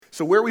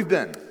So where we've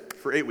been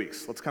for 8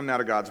 weeks, let's come now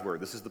to God's Word.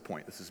 This is the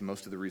point. This is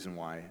most of the reason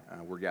why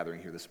we're gathering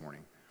here this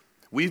morning.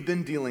 We've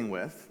been dealing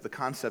with the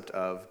concept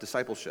of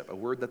discipleship, a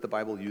word that the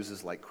Bible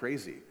uses like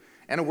crazy,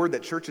 and a word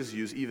that churches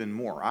use even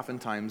more,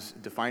 oftentimes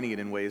defining it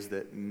in ways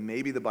that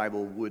maybe the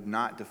Bible would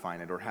not define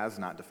it or has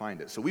not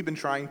defined it. So we've been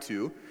trying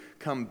to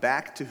come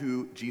back to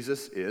who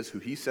Jesus is, who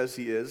he says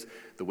he is,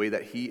 the way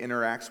that he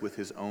interacts with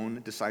his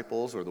own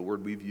disciples, or the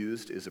word we've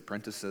used is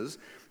apprentices,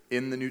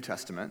 in the New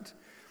Testament.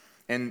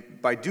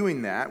 And by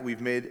doing that,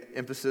 we've made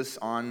emphasis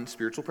on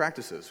spiritual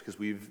practices because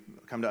we've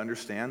come to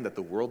understand that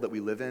the world that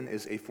we live in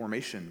is a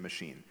formation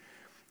machine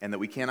and that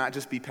we cannot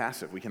just be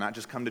passive. We cannot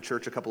just come to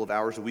church a couple of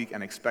hours a week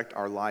and expect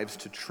our lives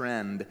to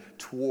trend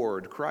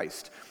toward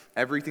Christ.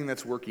 Everything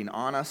that's working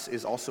on us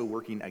is also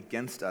working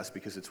against us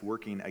because it's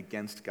working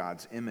against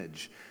God's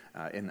image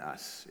in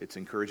us. It's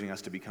encouraging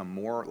us to become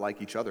more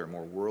like each other,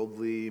 more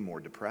worldly, more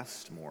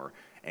depressed, more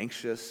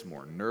anxious,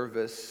 more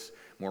nervous,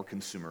 more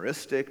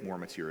consumeristic, more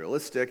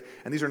materialistic,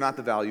 and these are not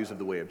the values of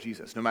the way of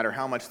Jesus. No matter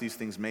how much these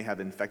things may have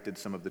infected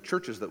some of the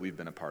churches that we've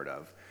been a part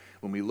of,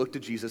 when we look to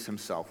Jesus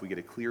himself, we get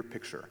a clear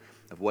picture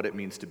of what it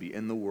means to be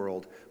in the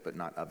world, but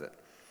not of it.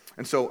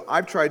 And so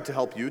I've tried to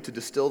help you to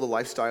distill the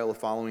lifestyle of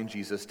following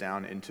Jesus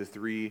down into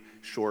 3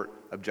 short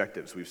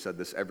objectives. We've said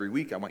this every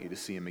week. I want you to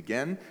see them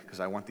again because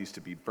I want these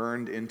to be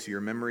burned into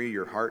your memory,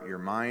 your heart, your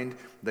mind.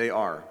 They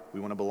are, we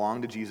want to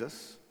belong to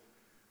Jesus,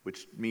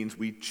 which means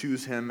we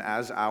choose him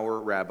as our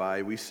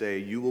rabbi. We say,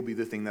 you will be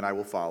the thing that I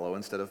will follow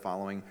instead of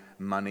following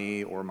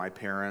money or my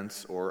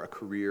parents or a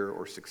career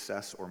or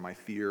success or my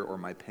fear or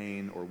my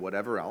pain or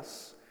whatever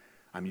else.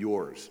 I'm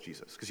yours,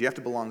 Jesus, because you have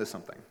to belong to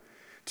something.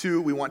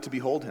 2, we want to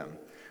behold him.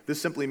 This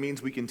simply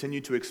means we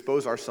continue to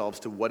expose ourselves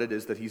to what it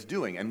is that he's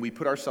doing, and we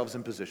put ourselves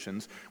in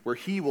positions where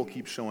he will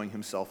keep showing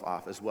himself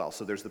off as well.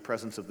 So there's the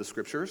presence of the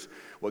scriptures,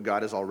 what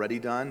God has already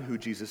done, who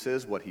Jesus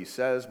is, what he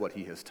says, what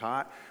he has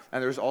taught,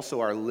 and there's also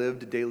our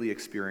lived daily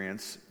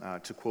experience,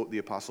 to quote the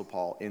Apostle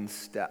Paul, in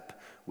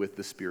step with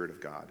the Spirit of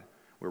God,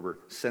 where we're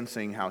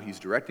sensing how he's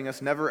directing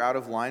us, never out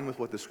of line with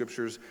what the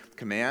scriptures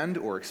command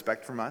or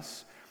expect from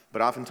us,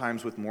 but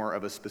oftentimes with more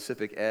of a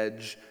specific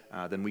edge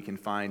than we can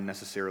find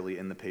necessarily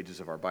in the pages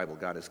of our Bible.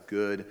 God is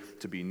good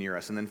to be near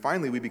us. And then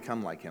finally, we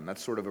become like him.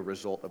 That's sort of a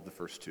result of the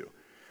first 2.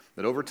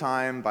 That over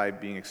time, by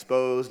being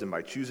exposed and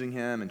by choosing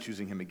him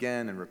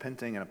again and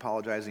repenting and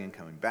apologizing and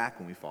coming back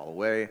when we fall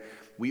away,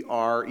 we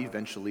are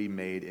eventually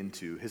made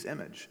into his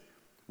image,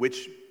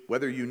 which,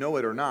 whether you know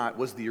it or not,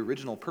 was the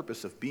original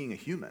purpose of being a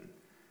human.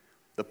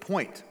 The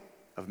point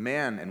of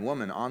man and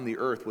woman on the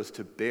earth was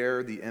to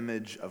bear the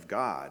image of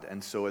God.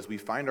 And so as we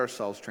find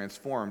ourselves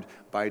transformed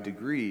by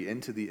degree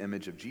into the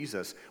image of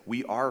Jesus,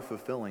 we are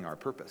fulfilling our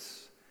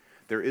purpose.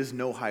 There is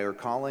no higher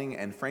calling,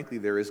 and frankly,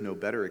 there is no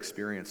better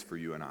experience for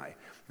you and I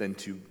than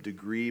to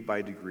degree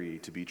by degree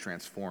to be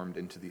transformed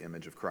into the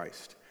image of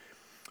Christ.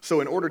 So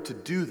in order to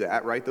do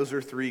that, right, those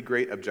are 3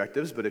 great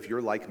objectives, but if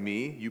you're like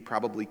me, you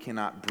probably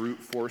cannot brute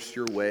force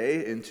your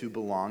way into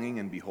belonging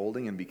and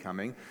beholding and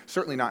becoming,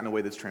 certainly not in a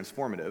way that's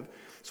transformative.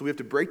 So we have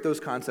to break those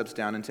concepts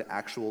down into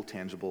actual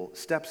tangible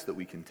steps that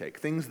we can take,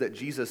 things that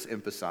Jesus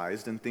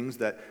emphasized and things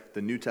that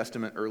the New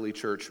Testament early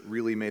church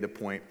really made a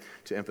point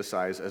to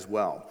emphasize as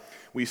well.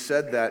 We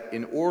said that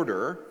in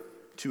order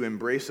to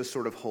embrace a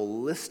sort of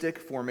holistic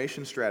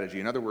formation strategy,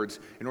 in other words,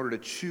 in order to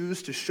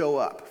choose to show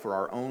up for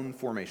our own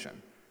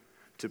formation,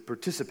 to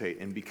participate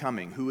in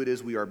becoming who it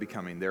is we are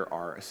becoming, there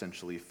are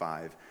essentially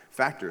 5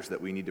 factors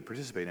that we need to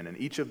participate in. And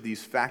each of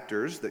these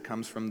factors that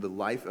comes from the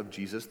life of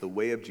Jesus, the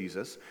way of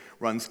Jesus,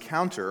 runs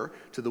counter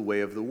to the way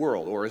of the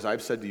world. Or as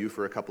I've said to you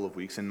for a couple of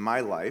weeks, in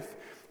my life,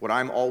 what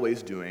I'm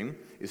always doing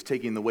is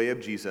taking the way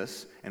of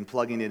Jesus and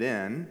plugging it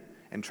in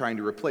and trying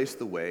to replace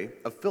the way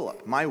of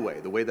Philip, my way,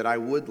 the way that I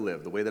would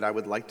live, the way that I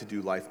would like to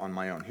do life on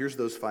my own. Here's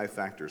those 5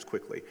 factors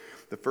quickly.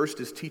 The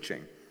first is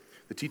teaching.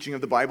 The teaching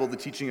of the Bible, the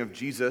teaching of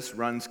Jesus,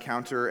 runs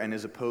counter and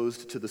is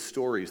opposed to the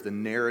stories, the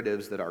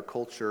narratives that our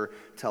culture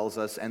tells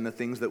us, and the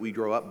things that we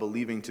grow up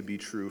believing to be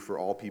true for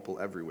all people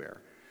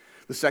everywhere.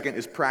 The second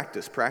is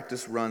practice.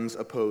 Practice runs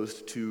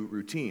opposed to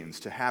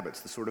routines, to habits,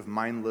 the sort of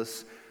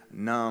mindless,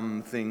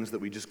 numb things that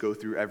we just go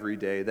through every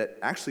day that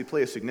actually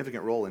play a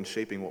significant role in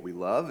shaping what we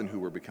love and who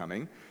we're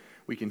becoming.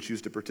 We can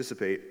choose to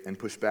participate and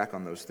push back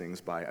on those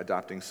things by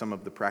adopting some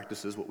of the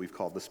practices, what we've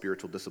called the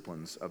spiritual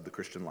disciplines of the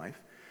Christian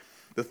life.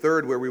 The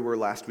third, where we were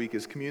last week,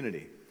 is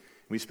community.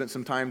 We spent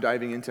some time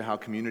diving into how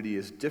community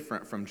is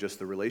different from just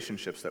the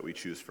relationships that we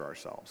choose for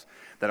ourselves.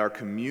 That our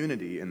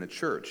community in the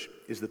church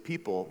is the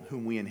people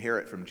whom we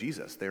inherit from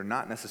Jesus. They're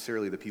not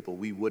necessarily the people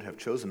we would have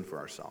chosen for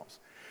ourselves.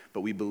 But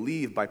we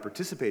believe by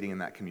participating in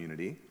that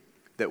community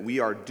that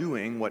we are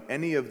doing what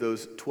any of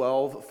those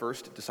 12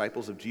 first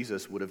disciples of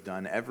Jesus would have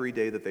done every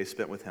day that they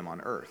spent with him on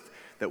earth.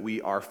 That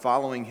we are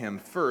following him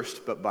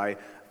first, but by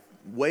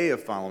way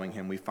of following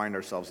him, we find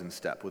ourselves in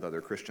step with other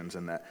Christians,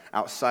 and that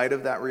outside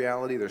of that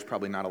reality, there's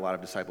probably not a lot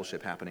of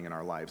discipleship happening in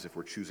our lives if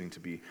we're choosing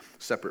to be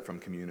separate from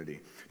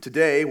community.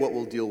 Today, what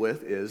we'll deal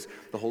with is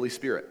the Holy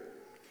Spirit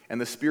and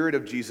the Spirit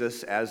of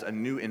Jesus as a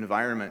new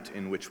environment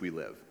in which we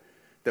live.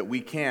 That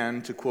we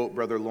can, to quote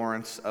Brother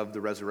Lawrence of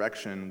the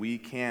Resurrection, we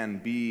can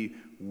be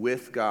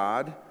with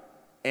God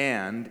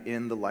and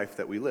in the life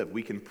that we live.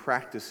 We can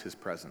practice his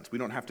presence. We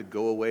don't have to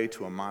go away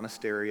to a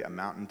monastery, a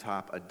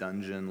mountaintop, a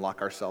dungeon,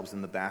 lock ourselves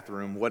in the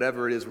bathroom,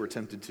 whatever it is we're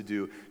tempted to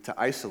do to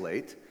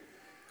isolate.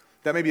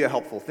 That may be a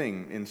helpful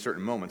thing in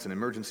certain moments, an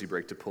emergency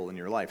brake to pull in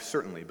your life,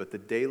 certainly, but the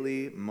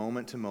daily,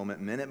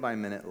 moment-to-moment,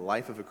 minute-by-minute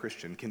life of a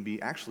Christian can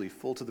be actually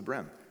full to the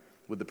brim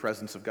with the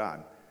presence of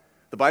God.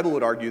 The Bible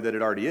would argue that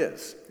it already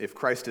is. If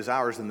Christ is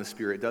ours, then the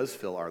Spirit does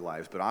fill our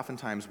lives. But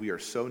oftentimes we are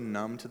so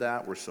numb to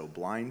that, we're so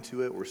blind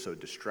to it, we're so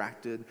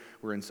distracted,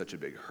 we're in such a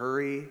big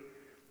hurry,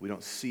 we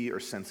don't see or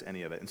sense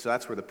any of it. And so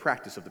that's where the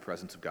practice of the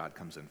presence of God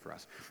comes in for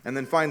us. And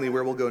then finally,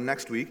 where we'll go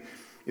next week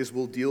is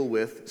we'll deal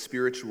with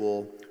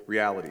spiritual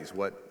realities,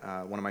 what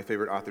one of my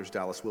favorite authors,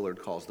 Dallas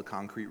Willard, calls the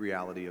concrete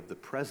reality of the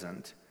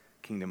present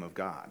kingdom of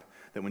God.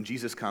 That when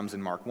Jesus comes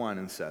in Mark 1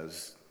 and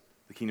says,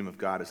 the kingdom of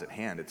God is at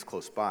hand, it's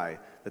close by,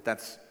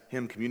 that's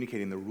him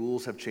communicating the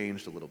rules have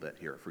changed a little bit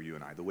here for you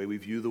and I. The way we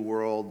view the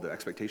world, the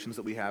expectations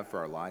that we have for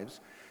our lives,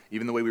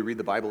 even the way we read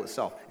the Bible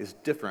itself is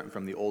different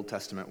from the Old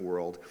Testament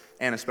world,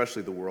 and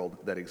especially the world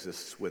that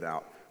exists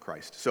without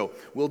Christ. So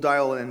we'll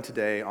dial in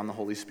today on the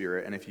Holy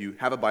Spirit, and if you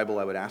have a Bible,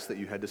 I would ask that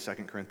you head to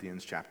 2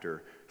 Corinthians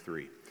chapter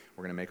 3.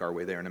 We're going to make our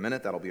way there in a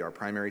minute. That'll be our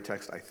primary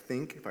text. I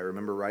think, if I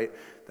remember right,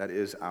 that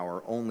is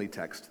our only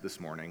text this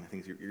morning. I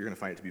think you're going to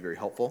find it to be very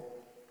helpful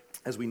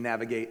as we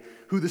navigate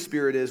who the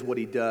Spirit is, what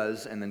he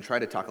does, and then try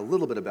to talk a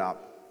little bit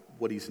about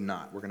what he's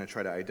not. We're going to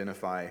try to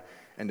identify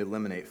and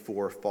eliminate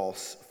 4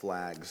 false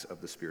flags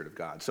of the Spirit of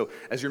God. So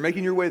as you're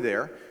making your way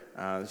there,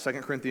 2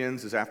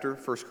 Corinthians is after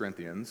 1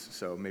 Corinthians,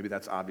 so maybe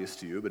that's obvious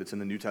to you, but it's in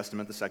the New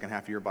Testament, the second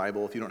half of your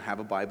Bible. If you don't have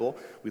a Bible,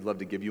 we'd love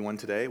to give you one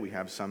today. We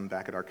have some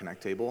back at our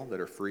Connect table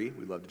that are free.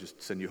 We'd love to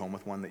just send you home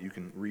with one that you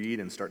can read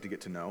and start to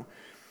get to know.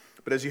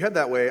 But as you head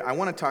that way, I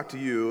want to talk to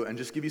you and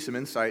just give you some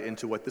insight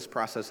into what this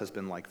process has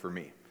been like for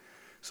me.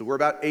 So we're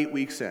about 8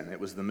 weeks in. It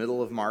was the middle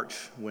of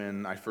March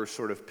when I first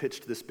sort of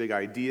pitched this big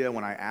idea,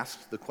 when I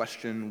asked the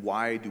question,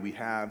 why do we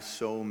have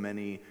so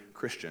many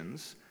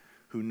Christians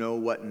who know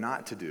what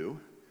not to do,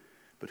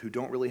 but who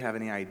don't really have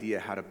any idea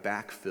how to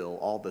backfill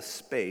all the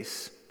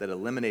space that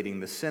eliminating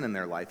the sin in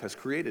their life has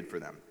created for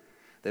them?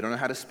 They don't know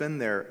how to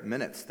spend their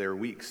minutes, their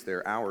weeks,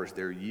 their hours,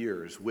 their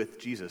years with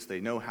Jesus.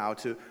 They know how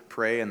to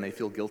pray, and they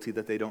feel guilty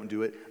that they don't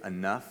do it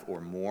enough or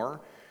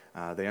more.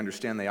 They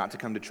understand they ought to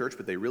come to church,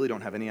 but they really don't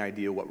have any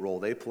idea what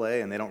role they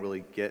play, and they don't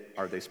really get,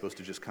 are they supposed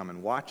to just come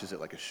and watch? Is it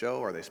like a show?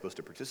 Are they supposed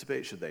to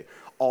participate? Should they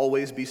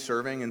always be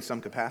serving in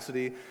some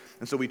capacity?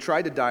 And so we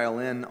tried to dial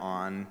in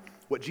on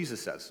what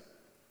Jesus says.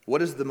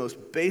 What is the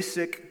most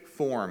basic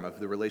form of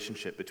the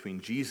relationship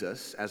between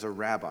Jesus as a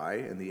rabbi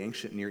in the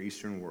ancient Near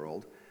Eastern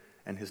world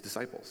and his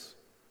disciples?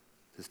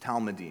 His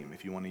Talmudim,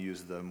 if you want to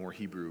use the more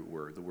Hebrew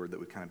word, the word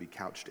that would kind of be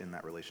couched in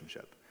that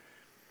relationship.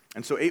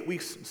 And so 8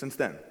 weeks since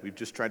then, we've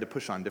just tried to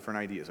push on different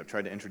ideas. I've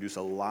tried to introduce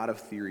a lot of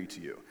theory to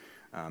you.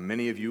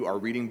 Many of you are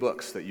reading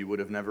books that you would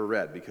have never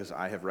read because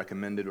I have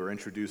recommended or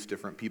introduced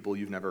different people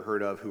you've never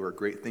heard of who are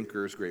great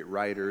thinkers, great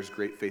writers,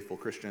 great faithful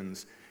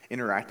Christians,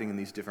 interacting in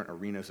these different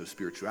arenas of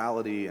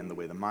spirituality and the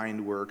way the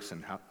mind works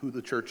and who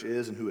the church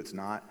is and who it's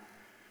not.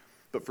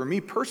 But for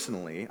me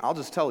personally, I'll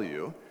just tell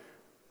you,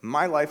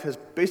 my life has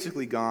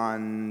basically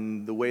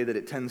gone the way that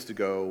it tends to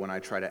go when I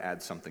try to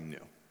add something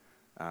new.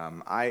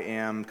 I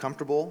am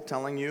comfortable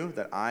telling you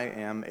that I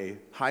am a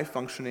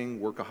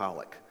high-functioning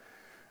workaholic.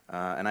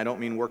 And I don't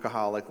mean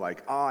workaholic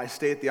like, I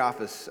stay at the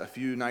office a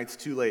few nights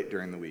too late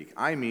during the week.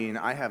 I mean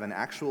I have an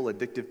actual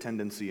addictive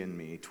tendency in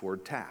me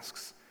toward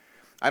tasks.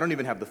 I don't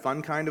even have the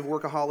fun kind of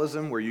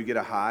workaholism where you get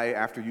a high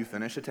after you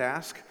finish a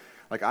task.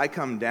 Like, I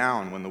come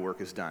down when the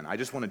work is done. I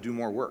just want to do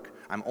more work.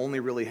 I'm only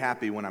really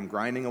happy when I'm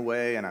grinding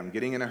away and I'm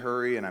getting in a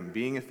hurry and I'm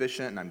being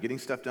efficient and I'm getting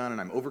stuff done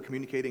and I'm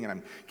over-communicating and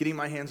I'm getting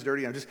my hands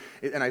dirty.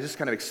 And I just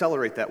kind of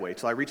accelerate that way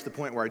till I reach the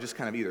point where I just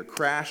kind of either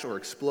crash or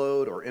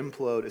explode or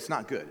implode. It's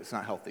not good. It's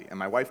not healthy. And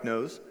my wife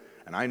knows,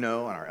 and I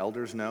know, and our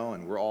elders know,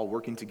 and we're all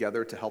working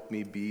together to help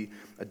me be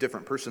a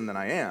different person than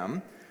I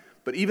am.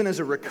 But even as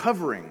a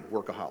recovering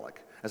workaholic,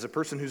 as a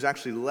person who's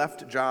actually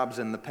left jobs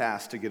in the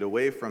past to get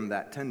away from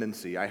that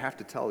tendency, I have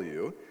to tell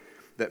you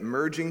that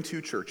merging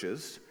 2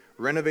 churches,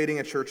 renovating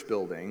a church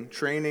building,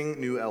 training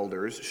new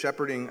elders,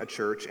 shepherding a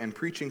church, and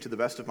preaching to the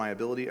best of my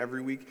ability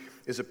every week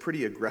is a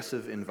pretty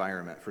aggressive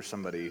environment for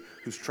somebody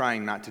who's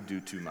trying not to do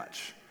too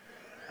much.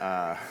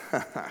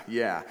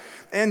 Yeah.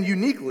 And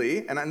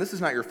uniquely, and this is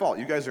not your fault,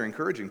 you guys are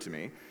encouraging to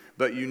me,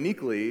 but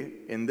uniquely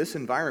in this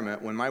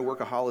environment, when my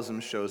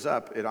workaholism shows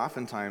up, it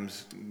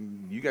oftentimes,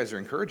 you guys are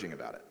encouraging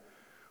about it.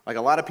 Like,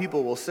 a lot of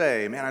people will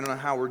say, man, I don't know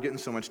how we're getting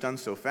so much done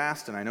so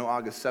fast, and I know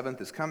August 7th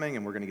is coming,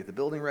 and we're going to get the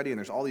building ready, and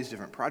there's all these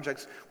different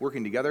projects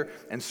working together,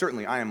 and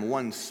certainly I am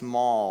one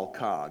small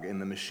cog in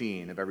the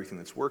machine of everything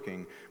that's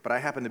working, but I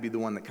happen to be the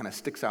one that kind of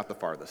sticks out the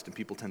farthest, and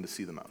people tend to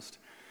see the most.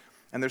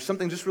 And there's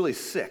something just really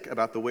sick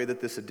about the way that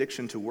this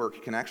addiction to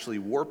work can actually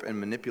warp and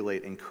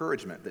manipulate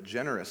encouragement that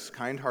generous,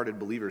 kind-hearted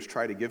believers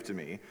try to give to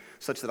me,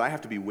 such that I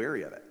have to be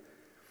wary of it.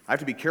 I have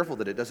to be careful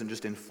that it doesn't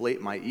just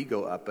inflate my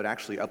ego up, but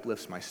actually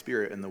uplifts my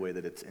spirit in the way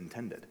that it's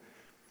intended.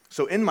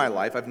 So in my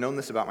life, I've known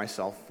this about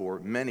myself for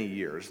many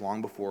years,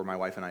 long before my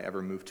wife and I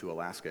ever moved to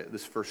Alaska.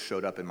 This first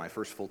showed up in my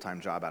first full-time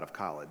job out of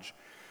college,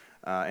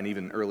 and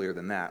even earlier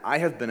than that. I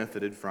have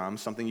benefited from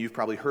something you've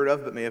probably heard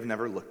of but may have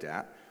never looked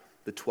at,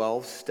 the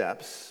 12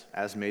 steps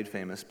as made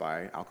famous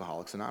by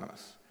Alcoholics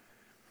Anonymous.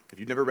 If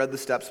you've never read the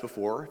steps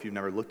before, if you've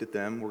never looked at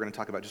them, we're going to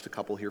talk about just a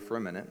couple here for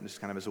a minute, just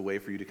kind of as a way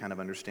for you to kind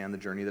of understand the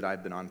journey that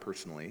I've been on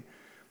personally.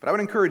 But I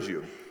would encourage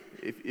you,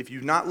 if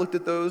you've not looked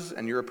at those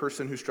and you're a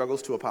person who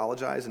struggles to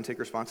apologize and take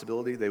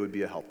responsibility, they would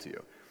be a help to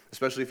you.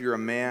 Especially if you're a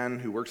man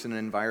who works in an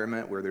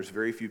environment where there's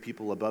very few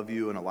people above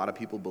you and a lot of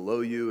people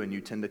below you, and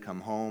you tend to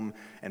come home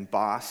and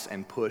boss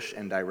and push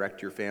and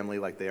direct your family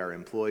like they are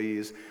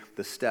employees,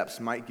 the steps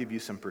might give you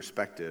some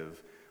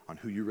perspective on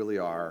who you really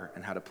are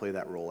and how to play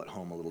that role at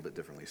home a little bit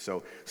differently.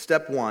 So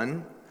step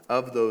 1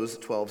 of those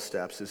 12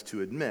 steps is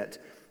to admit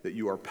that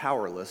you are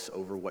powerless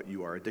over what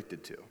you are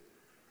addicted to.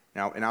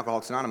 Now, in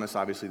Alcoholics Anonymous,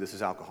 obviously this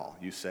is alcohol.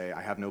 You say,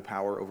 I have no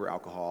power over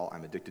alcohol,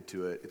 I'm addicted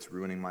to it, it's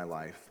ruining my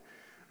life.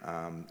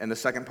 And the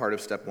second part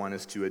of step 1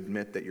 is to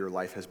admit that your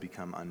life has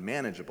become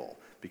unmanageable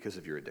because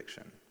of your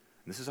addiction.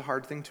 And this is a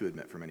hard thing to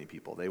admit for many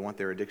people. They want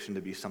their addiction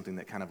to be something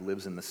that kind of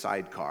lives in the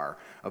sidecar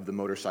of the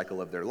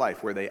motorcycle of their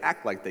life, where they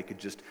act like they could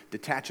just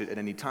detach it at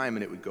any time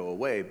and it would go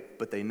away,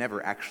 but they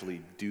never actually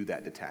do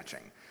that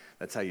detaching.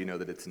 That's how you know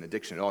that it's an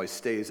addiction. It always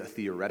stays a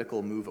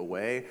theoretical move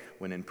away,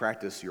 when in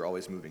practice you're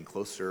always moving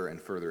closer and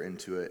further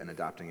into it and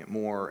adopting it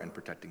more and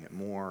protecting it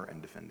more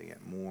and defending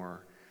it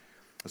more.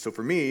 So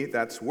for me,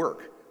 that's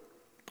work.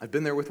 I've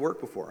been there with work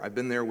before. I've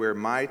been there where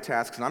my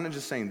tasks, and I'm not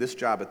just saying this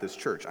job at this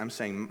church, I'm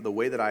saying the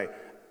way that I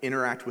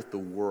interact with the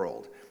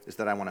world is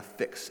that I want to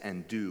fix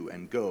and do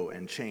and go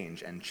and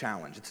change and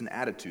challenge. It's an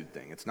attitude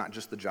thing. It's not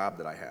just the job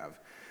that I have.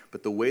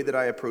 But the way that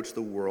I approach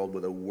the world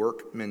with a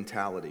work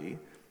mentality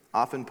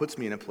often puts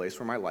me in a place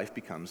where my life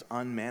becomes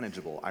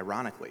unmanageable,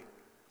 ironically.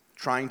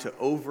 Trying to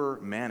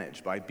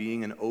over-manage by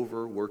being an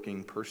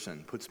overworking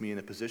person puts me in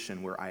a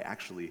position where I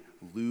actually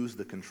lose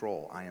the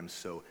control I am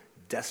so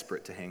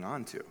desperate to hang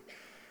on to.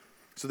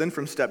 So then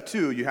from step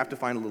 2, you have to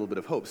find a little bit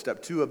of hope.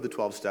 Step 2 of the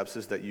 12 steps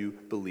is that you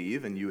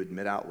believe and you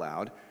admit out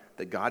loud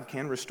that God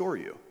can restore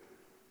you,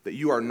 that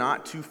you are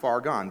not too far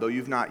gone. Though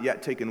you've not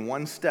yet taken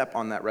one step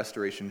on that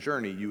restoration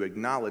journey, you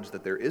acknowledge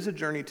that there is a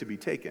journey to be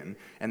taken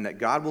and that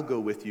God will go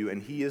with you,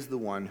 and He is the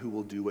one who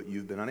will do what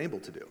you've been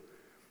unable to do.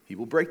 He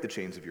will break the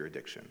chains of your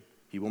addiction.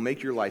 He will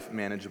make your life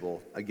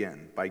manageable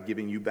again by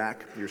giving you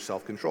back your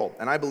self-control.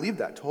 And I believe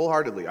that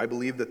wholeheartedly. I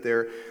believe that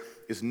there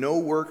is no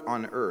work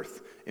on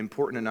earth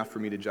important enough for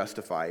me to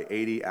justify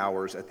 80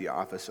 hours at the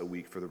office a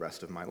week for the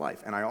rest of my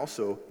life. And I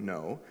also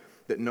know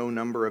that no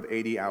number of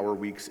 80-hour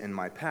weeks in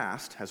my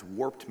past has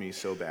warped me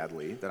so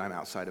badly that I'm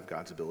outside of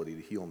God's ability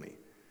to heal me.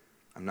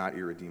 I'm not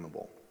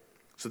irredeemable.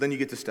 So then you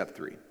get to step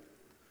 3.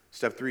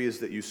 Step 3 is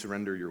that you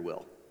surrender your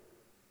will.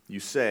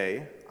 You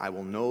say, I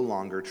will no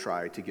longer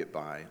try to get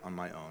by on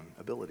my own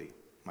ability,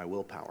 my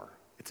willpower.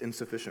 It's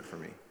insufficient for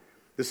me.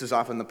 This is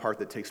often the part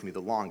that takes me the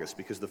longest,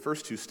 because the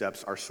first 2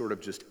 steps are sort of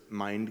just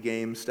mind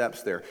game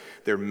steps. They're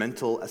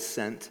mental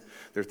assent.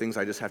 They're things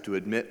I just have to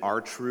admit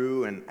are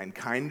true and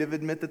kind of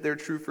admit that they're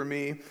true for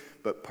me.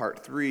 But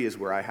part 3 is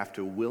where I have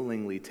to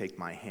willingly take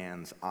my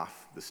hands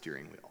off the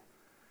steering wheel.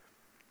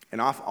 And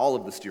off all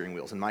of the steering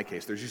wheels. In my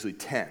case, there's usually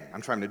 10.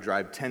 I'm trying to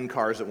drive 10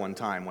 cars at one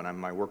time when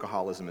my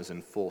workaholism is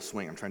in full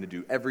swing. I'm trying to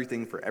do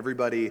everything for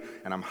everybody,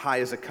 and I'm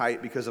high as a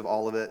kite because of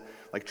all of it.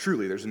 Like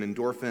truly, there's an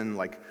endorphin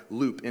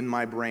loop in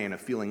my brain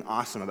of feeling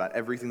awesome about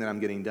everything that I'm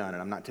getting done,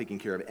 and I'm not taking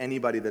care of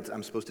anybody that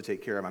I'm supposed to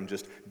take care of. I'm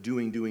just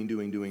doing.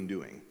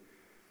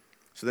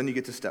 So then you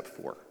get to step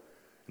 4.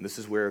 And this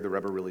is where the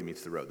rubber really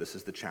meets the road. This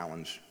is the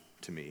challenge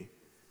to me.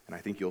 And I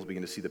think you'll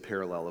begin to see the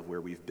parallel of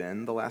where we've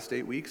been the last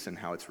 8 weeks and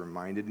how it's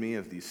reminded me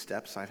of these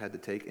steps I've had to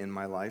take in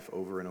my life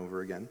over and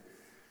over again.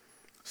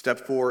 Step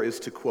 4 is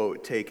to,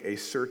 quote, take a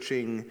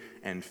searching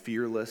and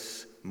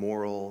fearless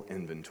moral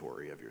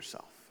inventory of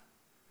yourself.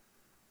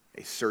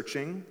 A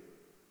searching,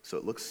 so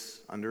it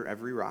looks under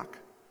every rock.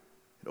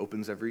 It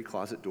opens every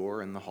closet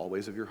door in the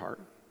hallways of your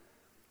heart.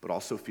 But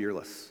also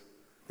fearless,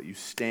 that you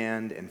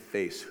stand and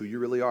face who you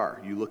really are.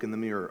 You look in the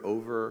mirror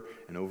over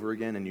and over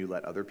again, and you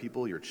let other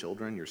people, your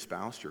children, your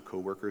spouse, your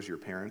coworkers, your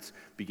parents,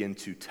 begin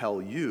to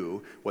tell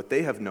you what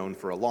they have known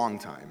for a long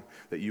time,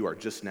 that you are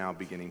just now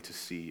beginning to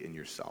see in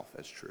yourself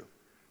as true.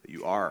 That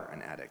you are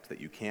an addict, that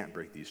you can't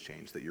break these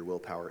chains, that your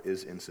willpower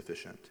is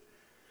insufficient.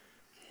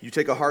 You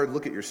take a hard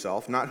look at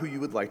yourself, not who you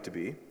would like to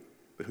be,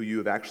 but who you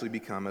have actually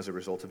become as a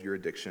result of your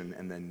addiction,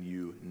 and then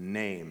you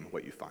name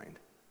what you find.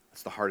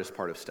 That's the hardest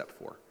part of step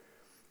 4.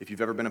 If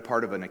you've ever been a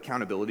part of an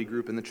accountability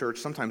group in the church,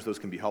 sometimes those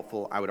can be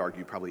helpful. I would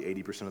argue probably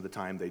 80% of the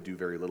time they do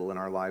very little in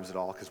our lives at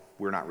all, because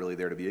we're not really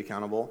there to be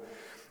accountable.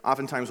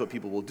 Oftentimes what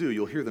people will do,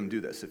 you'll hear them do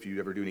this. If you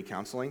ever do any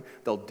counseling,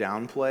 they'll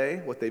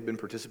downplay what they've been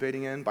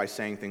participating in by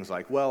saying things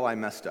like, well, I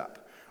messed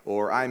up,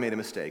 or I made a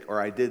mistake,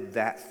 or I did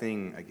that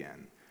thing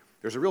again.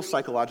 There's a real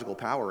psychological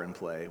power in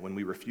play when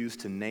we refuse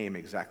to name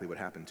exactly what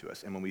happened to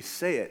us. And when we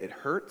say it, it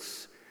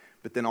hurts,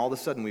 But then all of a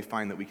sudden we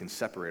find that we can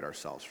separate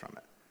ourselves from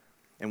it.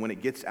 And when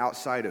it gets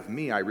outside of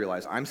me, I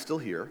realize I'm still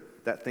here.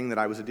 That thing that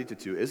I was addicted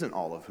to isn't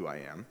all of who I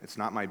am. It's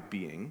not my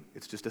being.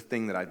 It's just a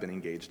thing that I've been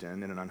engaged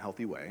in an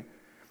unhealthy way.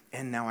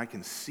 And now I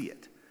can see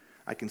it.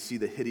 I can see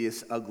the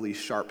hideous, ugly,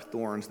 sharp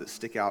thorns that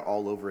stick out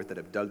all over it that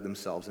have dug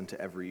themselves into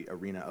every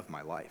arena of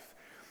my life.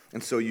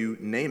 And so you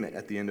name it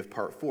at the end of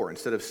part 4.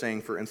 Instead of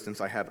saying, for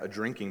instance, I have a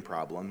drinking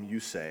problem, you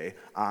say,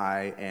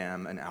 I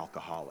am an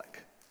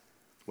alcoholic.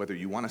 Whether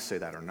you want to say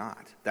that or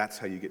not. That's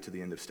how you get to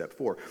the end of step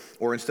 4.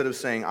 Or instead of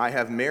saying, I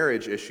have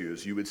marriage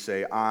issues, you would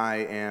say,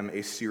 I am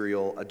a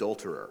serial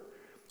adulterer.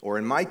 Or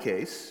in my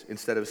case,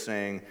 instead of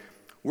saying,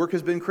 work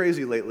has been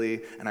crazy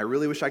lately, and I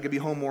really wish I could be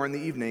home more in the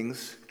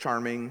evenings,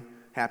 charming,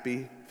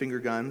 happy, finger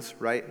guns,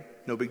 right?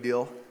 No big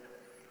deal.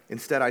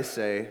 Instead, I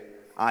say,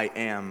 I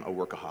am a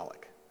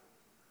workaholic.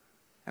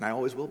 And I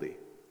always will be.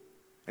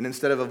 And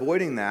instead of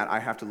avoiding that, I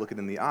have to look it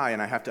in the eye,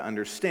 and I have to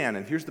understand,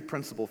 and here's the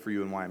principle for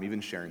you and why I'm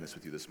even sharing this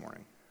with you this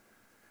morning,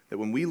 that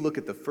when we look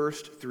at the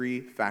first 3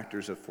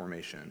 factors of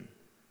formation,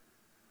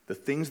 the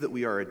things that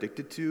we are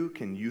addicted to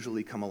can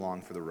usually come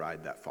along for the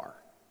ride that far.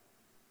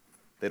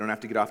 They don't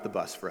have to get off the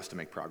bus for us to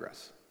make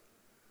progress.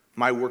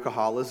 My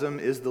workaholism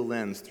is the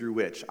lens through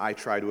which I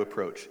try to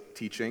approach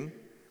teaching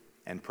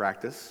and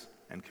practice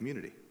and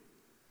community.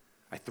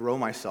 I throw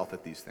myself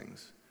at these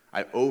things.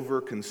 I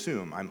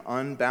overconsume. I'm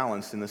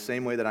unbalanced in the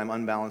same way that I'm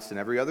unbalanced in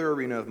every other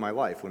arena of my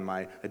life when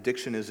my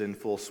addiction is in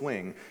full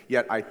swing.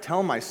 Yet I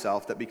tell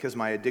myself that because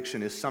my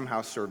addiction is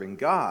somehow serving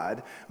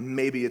God,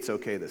 maybe it's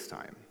okay this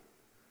time.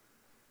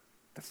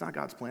 That's not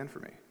God's plan for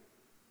me.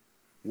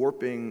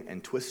 Warping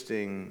and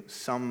twisting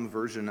some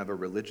version of a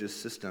religious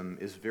system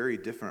is very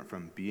different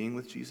from being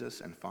with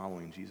Jesus and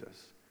following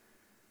Jesus.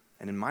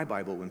 And in my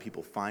Bible, when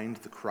people find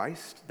the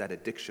Christ, that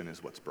addiction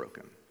is what's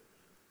broken.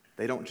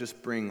 They don't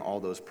just bring all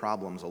those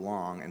problems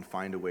along and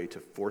find a way to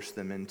force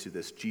them into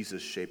this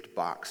Jesus-shaped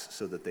box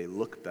so that they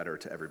look better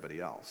to everybody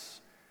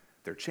else.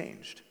 They're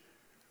changed.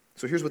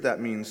 So here's what that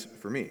means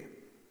for me.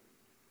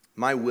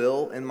 My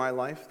will in my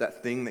life,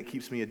 that thing that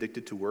keeps me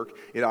addicted to work,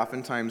 it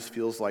oftentimes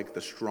feels like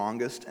the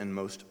strongest and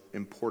most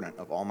important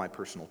of all my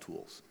personal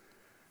tools.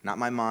 Not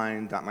my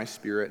mind, not my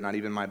spirit, not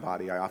even my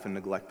body. I often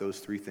neglect those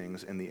 3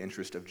 things in the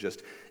interest of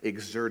just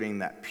exerting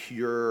that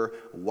pure,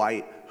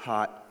 white,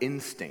 hot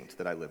instinct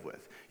that I live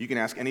with. You can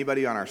ask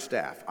anybody on our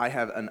staff. I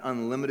have an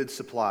unlimited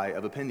supply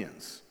of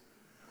opinions.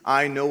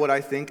 I know what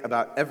I think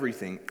about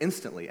everything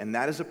instantly, and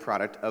that is a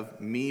product of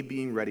me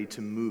being ready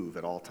to move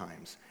at all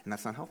times. And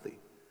that's not healthy.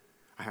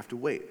 I have to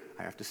wait.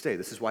 I have to stay.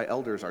 This is why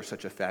elders are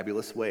such a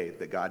fabulous way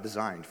that God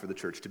designed for the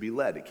church to be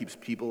led. It keeps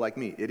people like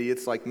me,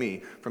 idiots like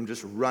me, from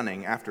just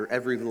running after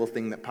every little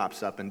thing that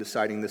pops up and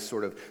deciding this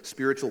sort of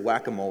spiritual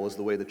whack-a-mole is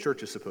the way the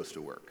church is supposed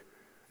to work.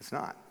 It's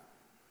not.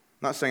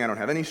 I'm not saying I don't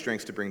have any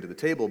strengths to bring to the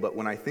table, but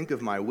when I think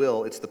of my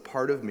will, it's the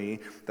part of me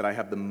that I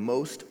have the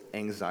most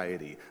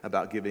anxiety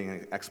about giving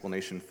an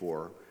explanation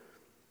for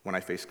when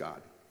I face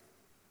God,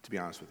 to be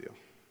honest with you.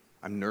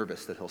 I'm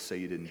nervous that he'll say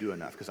you didn't do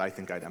enough because I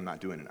think I'm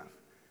not doing enough.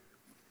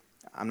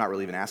 I'm not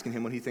really even asking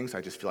him what he thinks.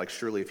 I just feel like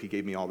surely if he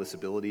gave me all this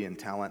ability and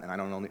talent and I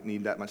don't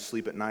need that much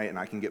sleep at night and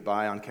I can get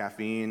by on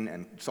caffeine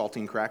and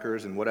saltine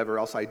crackers and whatever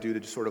else I do to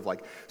just sort of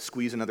like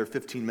squeeze another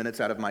 15 minutes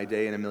out of my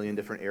day in a million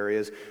different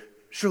areas,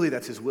 surely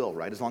that's his will,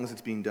 right? As long as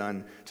it's being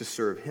done to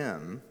serve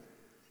him,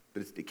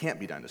 but it can't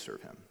be done to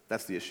serve him.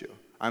 That's the issue.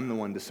 I'm the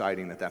one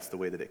deciding that that's the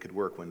way that it could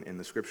work when in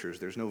the scriptures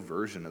there's no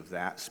version of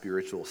that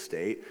spiritual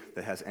state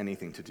that has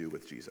anything to do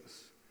with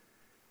Jesus.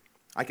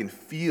 I can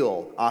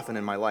feel often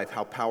in my life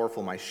how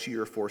powerful my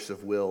sheer force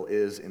of will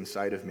is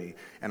inside of me,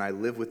 and I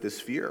live with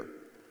this fear.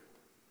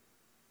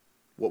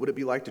 What would it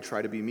be like to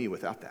try to be me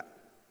without that?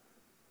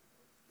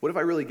 What if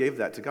I really gave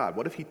that to God?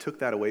 What if he took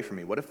that away from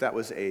me? What if that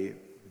was a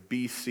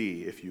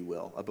BC, if you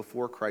will, a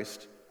before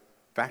Christ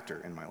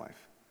factor in my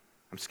life?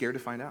 I'm scared to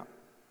find out.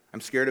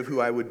 I'm scared of who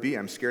I would be.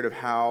 I'm scared of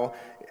how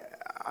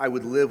I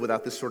would live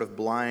without this sort of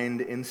blind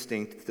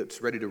instinct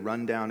that's ready to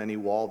run down any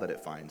wall that it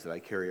finds that I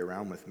carry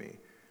around with me.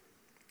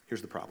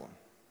 Here's the problem.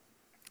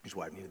 Here's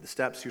why I've needed the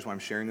steps. Here's why I'm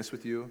sharing this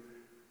with you.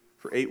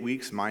 For 8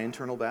 weeks, my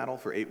internal battle,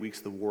 for 8 weeks,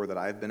 the war that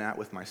I've been at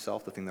with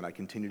myself, the thing that I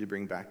continue to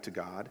bring back to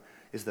God,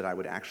 is that I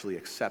would actually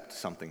accept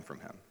something from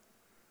him.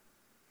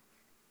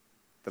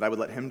 That I would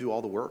let him do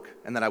all the work,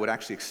 and that I would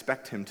actually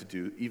expect him to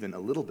do even a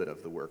little bit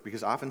of the work.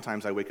 Because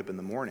oftentimes I wake up in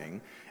the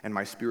morning, and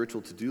my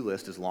spiritual to-do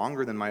list is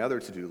longer than my other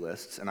to-do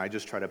lists, and I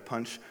just try to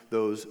punch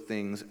those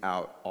things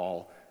out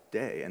all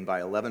day. And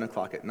by 11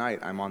 o'clock at night,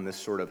 I'm on this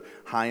sort of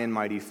high and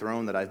mighty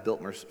throne that I've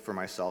built for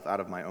myself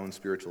out of my own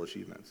spiritual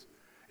achievements.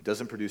 It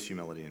doesn't produce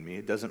humility in me.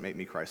 It doesn't make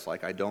me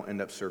Christ-like. I don't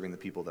end up serving the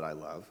people that I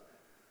love.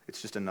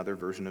 It's just another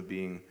version of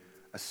being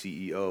a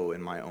CEO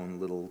in my own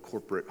little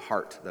corporate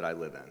heart that I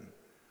live in.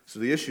 So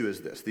the issue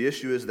is this. The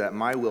issue is that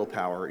my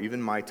willpower,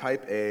 even my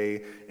type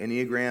A,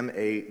 Enneagram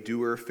 8,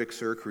 doer,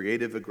 fixer,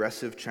 creative,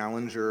 aggressive,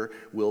 challenger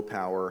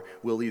willpower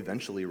will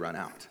eventually run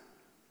out.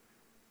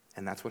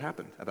 And that's what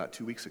happened about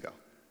 2 weeks ago.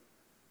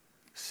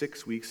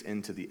 6 weeks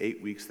into the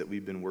 8 weeks that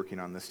we've been working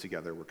on this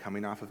together, we're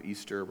coming off of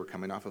Easter, we're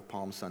coming off of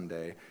Palm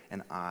Sunday,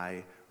 and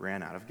I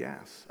ran out of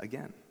gas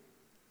again.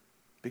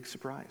 Big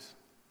surprise,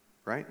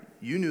 right?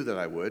 You knew that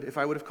I would. If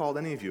I would have called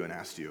any of you and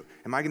asked you,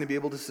 am I going to be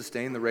able to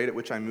sustain the rate at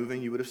which I'm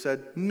moving? You would have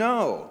said,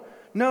 no,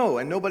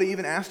 and nobody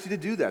even asked you to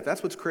do that.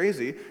 That's what's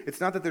crazy.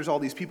 It's not that there's all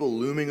these people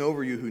looming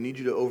over you who need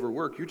you to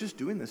overwork. You're just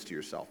doing this to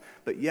yourself.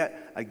 But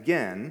yet,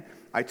 again,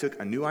 I took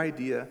a new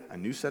idea, a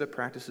new set of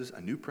practices,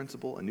 a new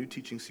principle, a new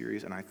teaching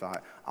series, and I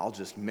thought, I'll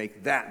just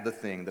make that the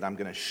thing that I'm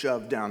going to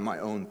shove down my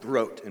own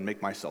throat and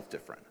make myself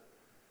different.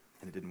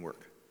 And it didn't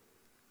work.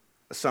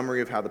 A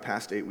summary of how the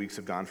past 8 weeks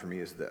have gone for me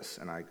is this,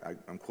 and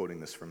I'm quoting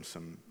this from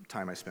some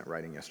time I spent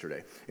writing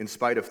yesterday. In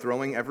spite of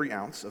throwing every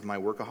ounce of my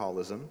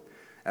workaholism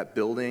at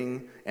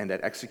building and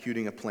at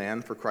executing a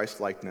plan for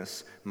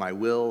Christ-likeness, my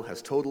will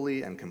has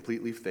totally and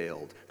completely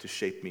failed to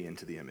shape me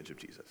into the image of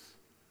Jesus.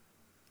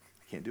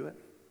 I can't do it.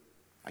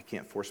 I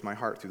can't force my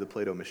heart through the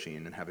Play-Doh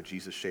machine and have a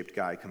Jesus-shaped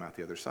guy come out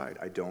the other side.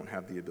 I don't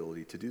have the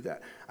ability to do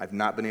that. I've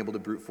not been able to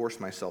brute force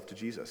myself to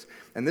Jesus.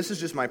 And this is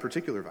just my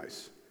particular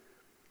vice.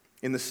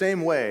 In the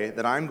same way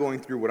that I'm going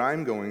through what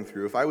I'm going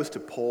through, if I was to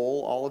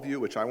poll all of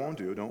you, which I won't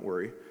do, don't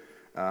worry,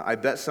 I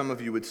bet some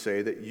of you would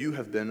say that you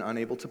have been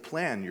unable to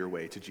plan your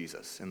way to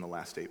Jesus in the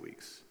last 8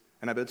 weeks.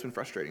 And I bet it's been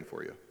frustrating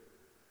for you.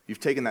 You've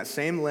taken that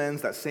same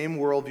lens, that same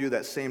worldview,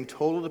 that same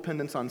total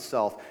dependence on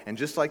self, and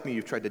just like me,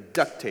 you've tried to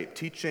duct tape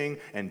teaching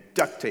and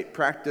duct tape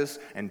practice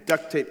and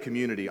duct tape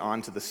community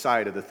onto the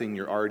side of the thing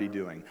you're already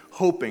doing,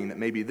 hoping that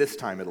maybe this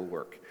time it'll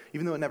work,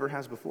 even though it never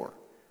has before.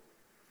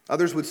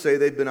 Others would say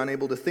they've been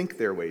unable to think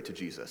their way to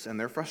Jesus, and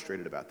they're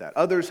frustrated about that.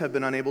 Others have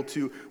been unable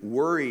to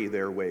worry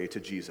their way to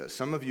Jesus.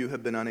 Some of you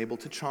have been unable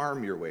to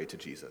charm your way to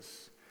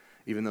Jesus,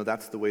 even though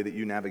that's the way that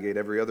you navigate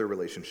every other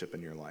relationship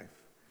in your life.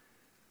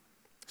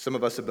 Some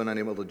of us have been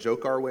unable to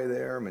joke our way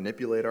there,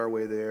 manipulate our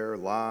way there,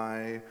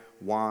 lie,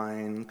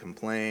 whine,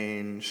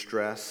 complain,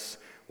 stress,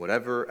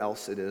 whatever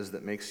else it is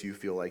that makes you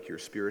feel like your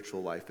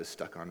spiritual life is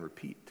stuck on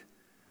repeat.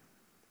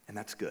 And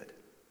that's good.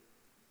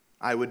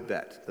 I would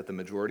bet that the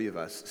majority of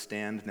us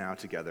stand now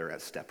together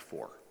at step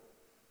 4.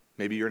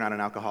 Maybe you're not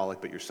an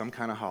alcoholic, but you're some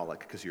kind of holic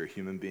because you're a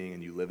human being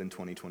and you live in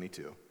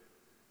 2022.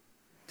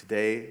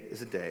 Today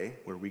is a day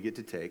where we get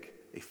to take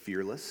a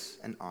fearless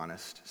and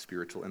honest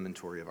spiritual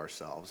inventory of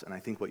ourselves. And I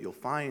think what you'll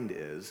find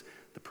is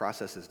the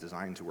process is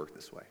designed to work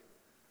this way.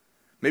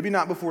 Maybe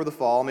not before the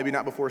fall, maybe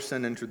not before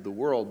sin entered the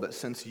world, but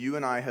since you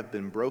and I have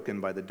been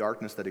broken by the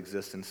darkness that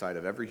exists inside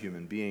of every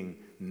human being,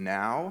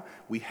 now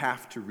we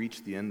have to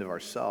reach the end of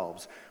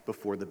ourselves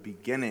before the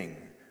beginning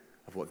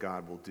of what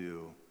God will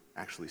do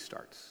actually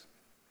starts.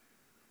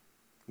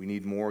 We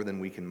need more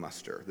than we can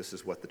muster. This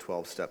is what the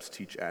 12 steps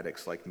teach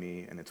addicts like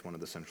me, and it's one of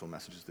the central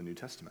messages of the New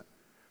Testament.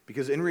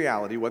 Because in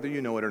reality, whether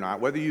you know it or not,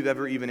 whether you've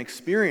ever even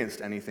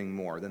experienced anything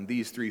more than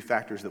these 3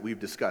 factors that we've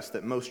discussed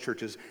that most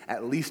churches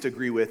at least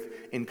agree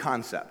with in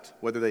concept,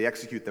 whether they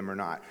execute them or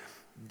not,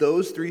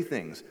 those 3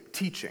 things,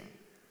 teaching,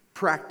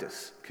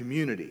 practice,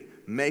 community,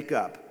 make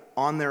up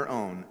on their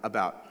own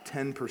about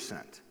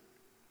 10%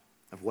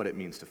 of what it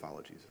means to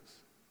follow Jesus.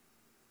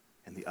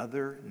 And the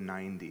other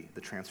 90,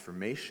 the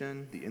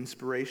transformation, the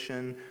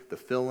inspiration, the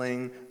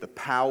filling, the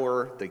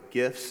power, the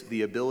gifts,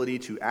 the ability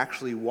to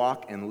actually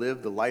walk and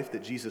live the life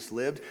that Jesus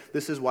lived.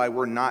 This is why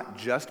we're not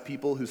just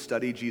people who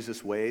study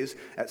Jesus' ways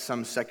at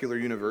some secular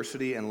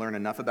university and learn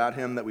enough about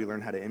him that we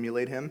learn how to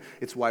emulate him.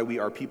 It's why we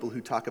are people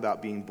who talk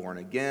about being born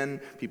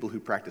again, people who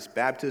practice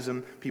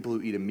baptism, people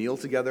who eat a meal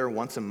together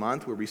once a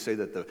month where we say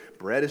that the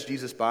bread is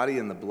Jesus' body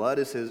and the blood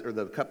is his, or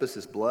the cup is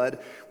his blood.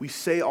 We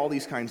say all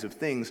these kinds of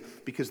things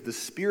because the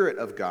Spirit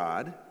of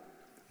God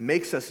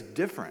makes us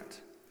different,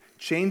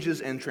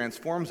 changes and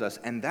transforms us,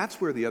 and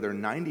that's where the other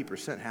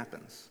 90%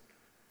 happens.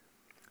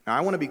 Now,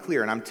 I want to be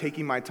clear, and I'm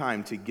taking my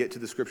time to get to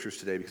the scriptures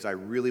today because I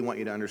really want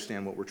you to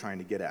understand what we're trying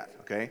to get at,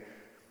 okay?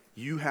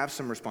 You have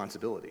some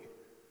responsibility.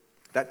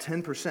 That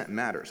 10%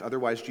 matters.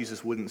 Otherwise,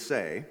 Jesus wouldn't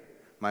say,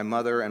 my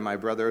mother and my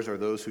brothers are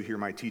those who hear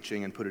my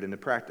teaching and put it into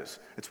practice.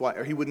 It's why,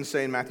 or he wouldn't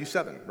say in Matthew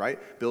 7, right?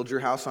 Build your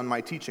house on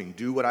my teaching.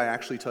 Do what I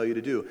actually tell you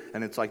to do.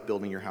 And it's like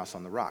building your house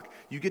on the rock.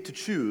 You get to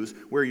choose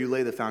where you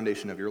lay the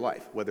foundation of your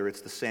life, whether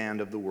it's the sand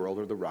of the world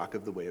or the rock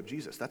of the way of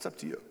Jesus. That's up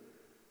to you.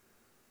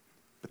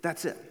 But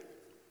that's it.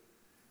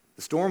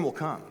 The storm will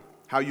come.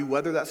 How you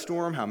weather that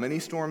storm, how many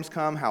storms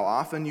come, how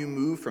often you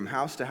move from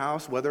house to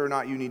house, whether or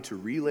not you need to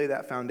relay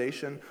that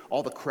foundation,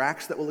 all the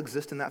cracks that will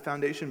exist in that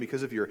foundation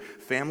because of your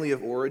family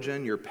of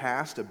origin, your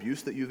past,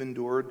 abuse that you've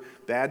endured,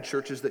 bad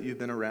churches that you've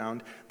been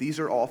around,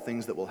 these are all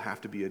things that will have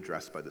to be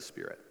addressed by the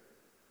Spirit.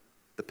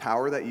 The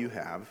power that you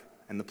have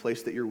and the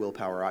place that your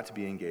willpower ought to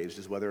be engaged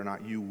is whether or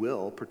not you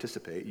will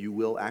participate, you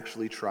will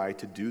actually try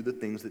to do the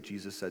things that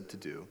Jesus said to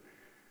do,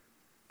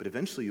 but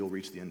eventually you'll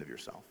reach the end of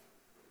yourself.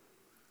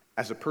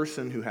 As a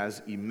person who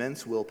has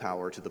immense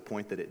willpower to the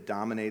point that it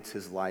dominates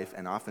his life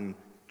and often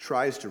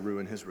tries to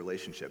ruin his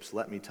relationships,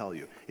 let me tell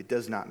you, it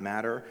does not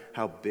matter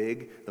how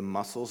big the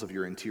muscles of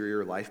your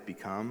interior life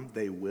become,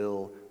 they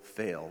will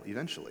fail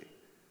eventually.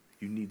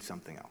 You need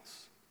something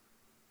else.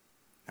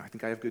 Now, I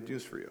think I have good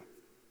news for you.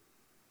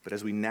 But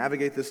as we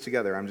navigate this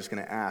together, I'm just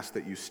going to ask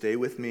that you stay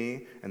with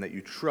me and that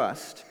you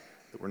trust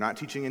that we're not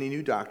teaching any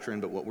new doctrine,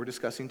 but what we're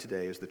discussing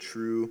today is the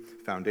true,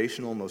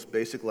 foundational, most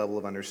basic level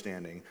of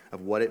understanding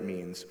of what it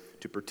means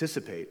to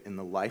participate in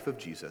the life of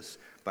Jesus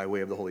by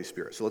way of the Holy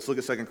Spirit. So let's look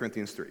at 2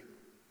 Corinthians 3.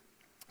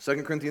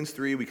 2 Corinthians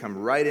 3, we come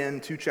right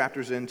in, 2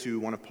 chapters into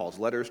one of Paul's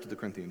letters to the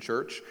Corinthian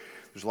church.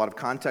 There's a lot of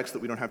context that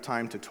we don't have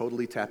time to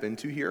totally tap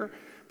into here,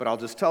 but I'll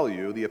just tell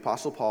you, the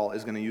Apostle Paul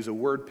is going to use a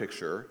word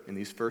picture in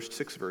these first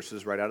 6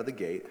 verses right out of the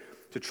gate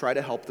to try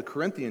to help the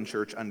Corinthian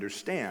church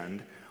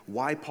understand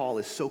why Paul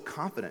is so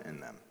confident in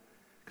them.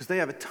 Because they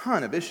have a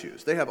ton of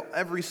issues. They have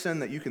every sin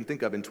that you can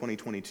think of in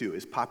 2022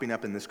 is popping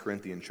up in this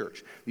Corinthian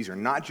church. These are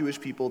not Jewish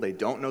people. They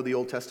don't know the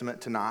Old Testament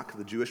Tanakh,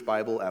 the Jewish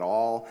Bible, at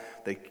all.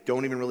 They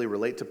don't even really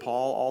relate to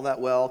Paul all that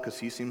well because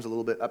he seems a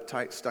little bit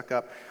uptight, stuck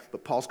up.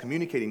 But Paul's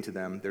communicating to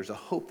them there's a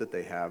hope that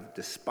they have,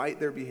 despite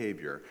their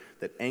behavior,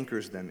 that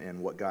anchors them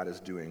in what God is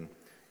doing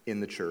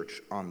in the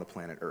church on the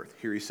planet Earth.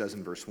 Here he says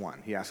in verse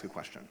 1, he asks a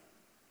question.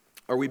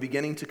 Are we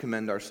beginning to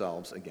commend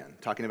ourselves again?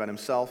 Talking about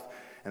himself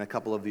and a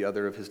couple of the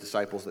other of his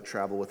disciples that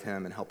travel with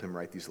him and help him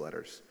write these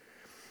letters.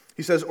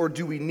 He says, or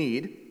do we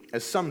need,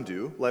 as some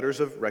do, letters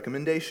of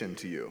recommendation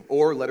to you,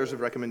 or letters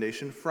of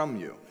recommendation from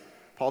you?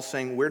 Paul's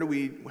saying,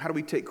 how do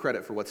we take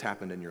credit for what's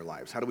happened in your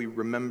lives? How do we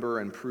remember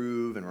and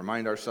prove and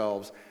remind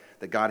ourselves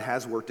that God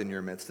has worked in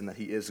your midst and that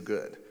he is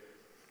good?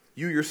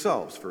 You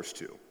yourselves, verse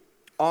 2,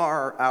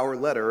 are our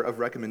letter of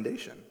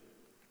recommendation.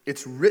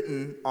 It's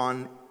written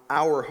on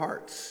our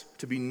hearts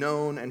to be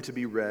known and to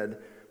be read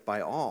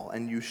by all.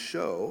 And you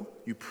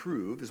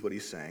prove, is what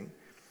he's saying,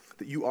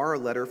 that you are a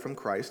letter from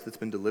Christ that's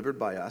been delivered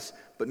by us,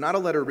 but not a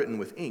letter written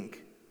with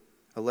ink,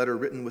 a letter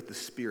written with the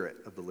Spirit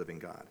of the living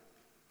God.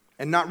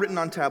 And not written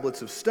on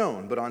tablets of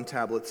stone, but on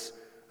tablets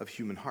of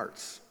human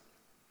hearts.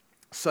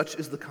 Such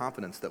is the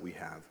confidence that we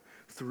have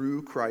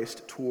through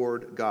Christ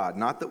toward God.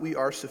 Not that we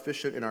are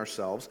sufficient in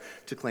ourselves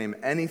to claim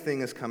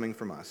anything is coming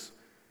from us,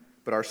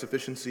 but our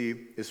sufficiency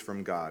is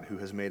from God, who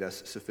has made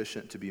us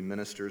sufficient to be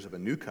ministers of a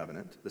new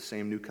covenant, the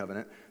same new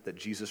covenant that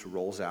Jesus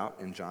rolls out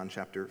in John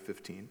chapter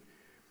 15.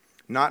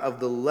 Not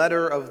of the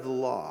letter of the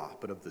law,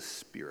 but of the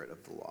Spirit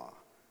of the law.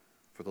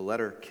 For the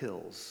letter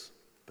kills,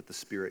 but the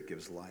Spirit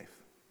gives life.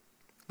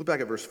 Look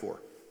back at verse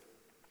 4.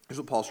 Here's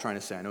what Paul's trying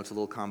to say. I know it's a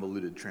little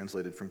convoluted,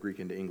 translated from Greek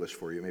into English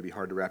for you. It may be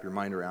hard to wrap your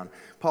mind around.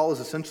 Paul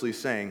is essentially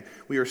saying,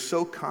 we are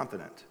so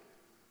confident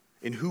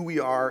in who we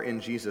are in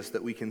Jesus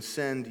that we can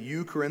send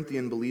you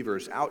Corinthian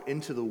believers out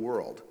into the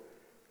world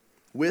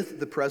with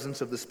the presence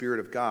of the Spirit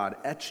of God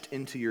etched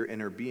into your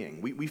inner being.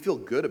 We feel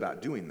good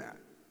about doing that.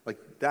 Like,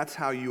 that's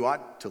how you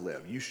ought to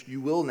live. You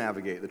will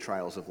navigate the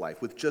trials of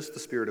life with just the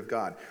Spirit of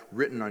God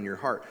written on your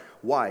heart.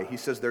 Why? He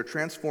says their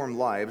transformed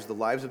lives, the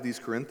lives of these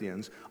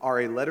Corinthians, are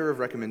a letter of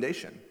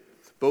recommendation,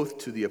 both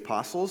to the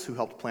apostles who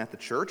helped plant the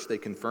church. They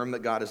confirm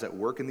that God is at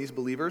work in these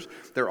believers.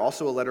 They're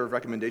also a letter of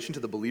recommendation to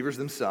the believers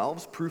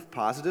themselves, proof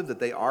positive that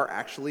they are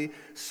actually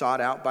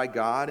sought out by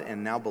God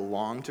and now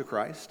belong to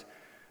Christ.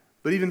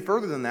 But even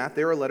further than that,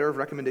 they're a letter of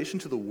recommendation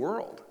to the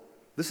world.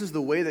 This is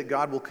the way that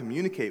God will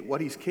communicate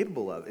what he's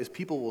capable of, is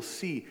people will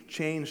see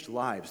changed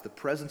lives, the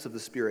presence of the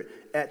Spirit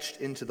etched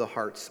into the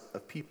hearts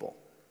of people.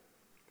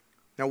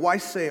 Now, why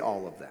say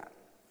all of that?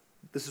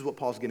 This is what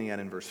Paul's getting at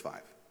in verse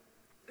 5.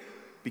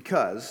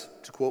 Because,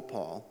 to quote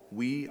Paul,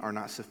 we are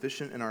not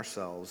sufficient in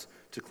ourselves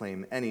to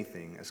claim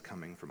anything as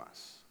coming from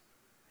us.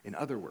 In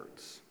other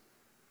words,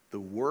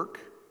 the work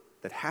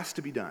that has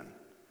to be done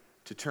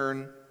to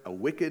turn a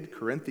wicked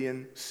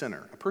Corinthian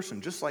sinner, a person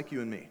just like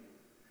you and me,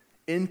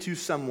 into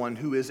someone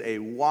who is a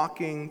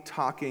walking,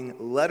 talking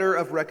letter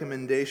of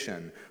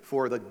recommendation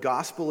for the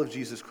gospel of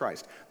Jesus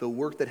Christ, the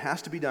work that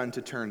has to be done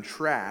to turn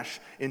trash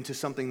into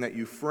something that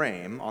you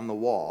frame on the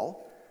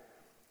wall,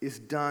 is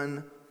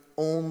done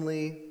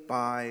only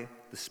by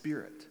the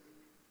Spirit.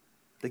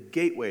 The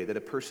gateway that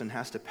a person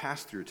has to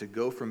pass through to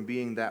go from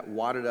being that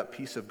wadded up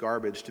piece of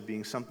garbage to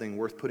being something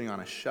worth putting on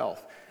a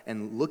shelf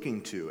and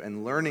looking to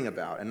and learning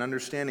about and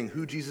understanding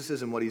who Jesus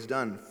is and what he's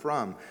done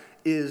from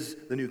is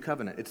the new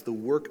covenant. It's the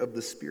work of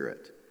the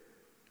Spirit.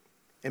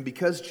 And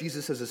because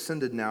Jesus has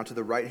ascended now to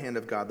the right hand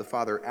of God the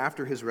Father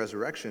after his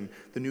resurrection,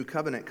 the new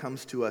covenant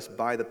comes to us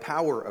by the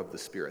power of the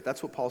Spirit.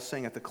 That's what Paul's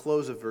saying at the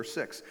close of verse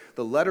 6.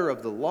 The letter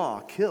of the law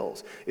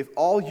kills. If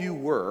all you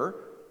were,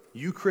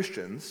 you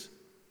Christians,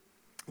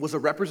 was a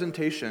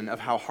representation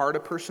of how hard a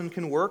person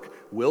can work,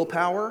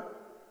 willpower,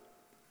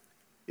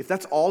 if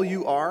that's all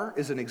you are,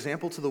 is an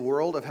example to the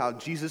world of how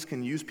Jesus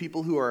can use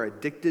people who are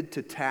addicted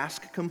to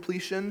task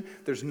completion,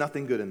 there's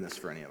nothing good in this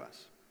for any of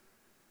us.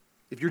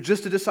 If you're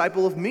just a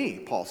disciple of me,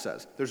 Paul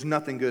says, there's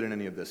nothing good in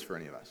any of this for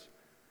any of us.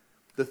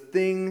 The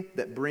thing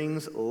that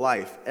brings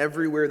life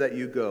everywhere that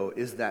you go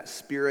is that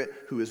Spirit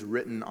who is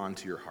written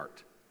onto your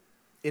heart.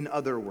 In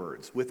other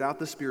words, without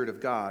the Spirit of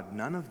God,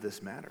 none of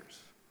this matters.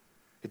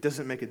 It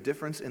doesn't make a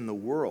difference in the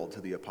world to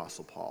the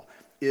Apostle Paul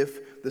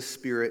if the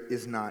Spirit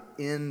is not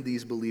in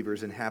these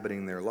believers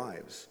inhabiting their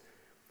lives.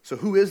 So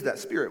who is that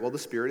Spirit? Well, the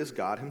Spirit is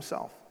God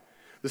himself.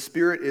 The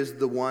Spirit is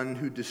the one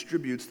who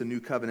distributes the new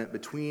covenant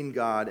between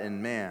God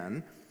and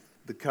man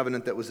the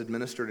covenant that was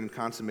administered and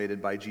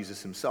consummated by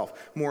Jesus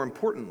himself. More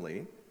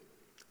importantly,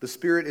 the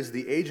Spirit is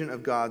the agent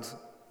of God's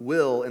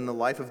will in the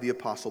life of the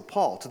Apostle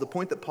Paul, to the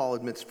point that Paul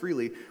admits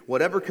freely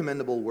whatever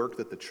commendable work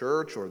that the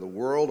church or the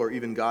world or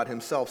even God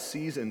himself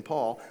sees in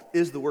Paul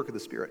is the work of the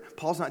Spirit.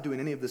 Paul's not doing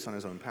any of this on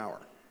his own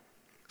power.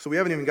 So we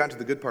haven't even gotten to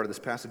the good part of this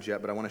passage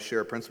yet, but I want to share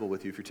a principle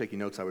with you. If you're taking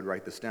notes, I would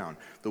write this down.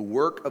 The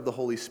work of the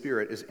Holy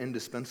Spirit is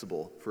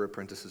indispensable for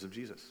apprentices of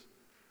Jesus.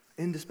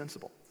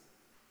 Indispensable.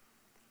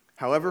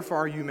 However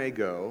far you may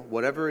go,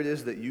 whatever it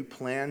is that you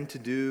plan to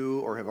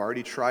do or have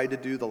already tried to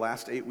do the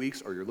last 8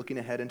 weeks, or you're looking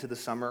ahead into the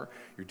summer,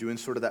 you're doing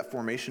sort of that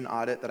formation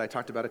audit that I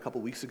talked about a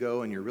couple weeks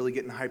ago, and you're really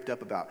getting hyped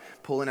up about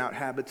pulling out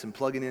habits and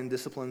plugging in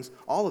disciplines,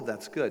 all of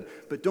that's good.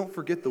 But don't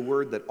forget the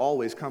word that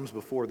always comes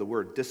before the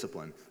word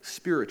discipline,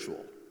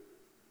 spiritual.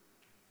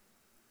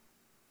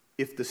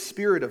 If the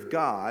Spirit of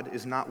God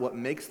is not what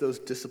makes those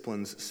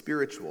disciplines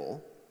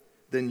spiritual,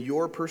 then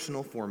your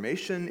personal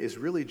formation is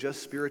really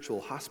just spiritual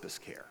hospice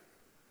care.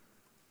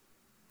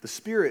 The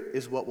Spirit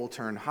is what will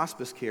turn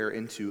hospice care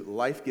into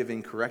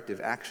life-giving corrective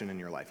action in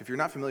your life. If you're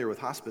not familiar with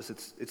hospice,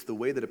 it's the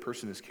way that a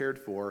person is cared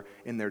for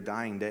in their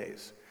dying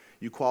days.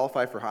 You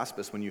qualify for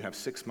hospice when you have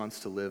 6 months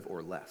to live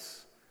or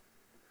less.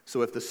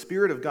 So if the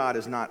Spirit of God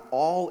is not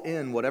all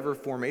in whatever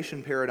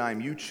formation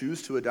paradigm you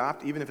choose to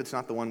adopt, even if it's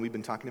not the one we've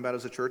been talking about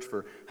as a church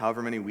for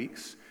however many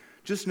weeks,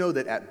 just know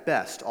that at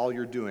best, all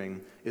you're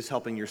doing is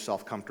helping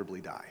yourself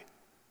comfortably die.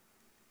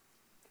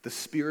 The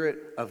Spirit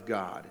of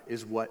God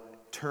is what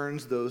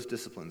turns those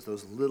disciplines,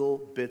 those little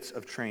bits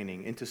of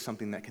training, into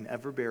something that can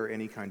ever bear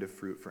any kind of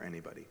fruit for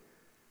anybody.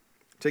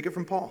 Take it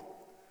from Paul.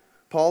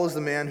 Paul is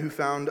the man who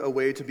found a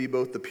way to be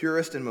both the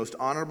purest and most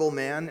honorable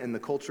man in the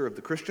culture of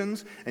the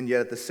Christians, and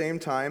yet at the same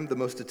time, the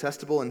most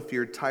detestable and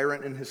feared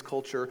tyrant in his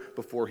culture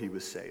before he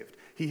was saved.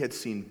 He had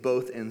seen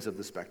both ends of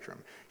the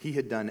spectrum. He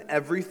had done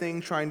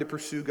everything trying to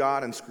pursue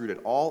God and screwed it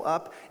all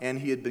up, and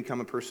he had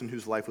become a person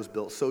whose life was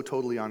built so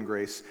totally on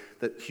grace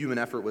that human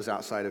effort was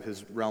outside of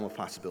his realm of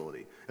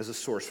possibility as a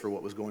source for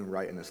what was going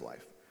right in his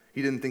life.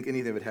 He didn't think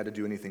anything of it had to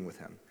do anything with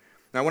him.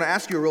 Now, I want to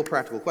ask you a real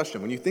practical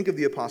question. When you think of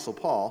the Apostle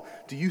Paul,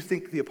 do you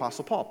think the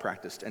Apostle Paul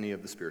practiced any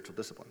of the spiritual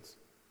disciplines?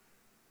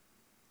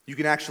 You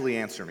can actually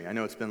answer me. I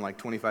know it's been like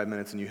 25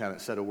 minutes and you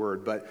haven't said a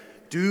word, but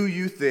do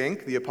you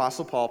think the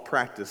Apostle Paul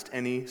practiced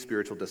any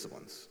spiritual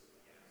disciplines?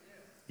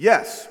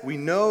 Yes, we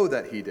know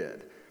that he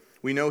did.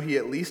 We know he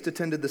at least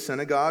attended the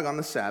synagogue on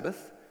the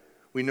Sabbath.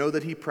 We know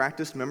that he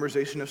practiced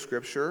memorization of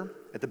Scripture,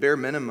 at the bare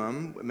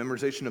minimum,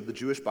 memorization of the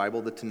Jewish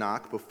Bible, the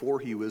Tanakh, before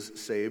he was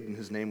saved and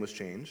his name was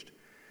changed.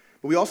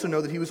 But we also know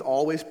that he was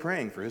always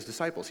praying for his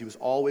disciples. He was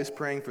always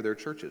praying for their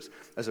churches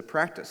as a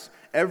practice.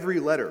 Every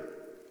letter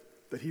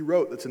that he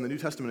wrote that's in the New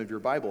Testament of your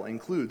Bible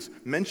includes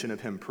mention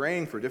of him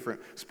praying for different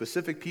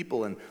specific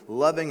people and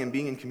loving and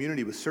being in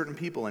community with certain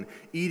people and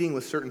eating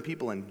with certain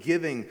people and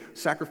giving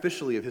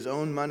sacrificially of his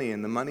own money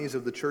and the monies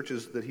of the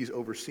churches that he's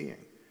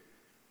overseeing.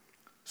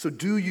 So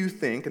do you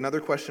think,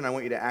 another question I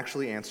want you to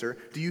actually answer,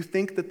 do you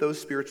think that those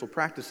spiritual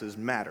practices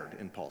mattered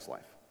in Paul's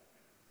life?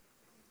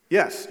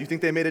 Yes. You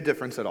think they made a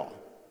difference at all?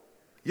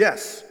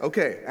 Yes,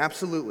 okay,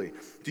 absolutely.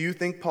 Do you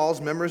think Paul's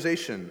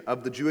memorization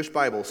of the Jewish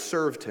Bible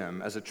served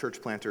him as a church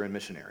planter and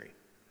missionary?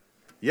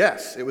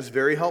 Yes, it was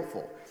very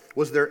helpful.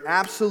 Was there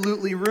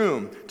absolutely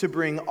room to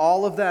bring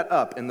all of that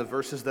up in the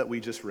verses that we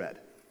just read?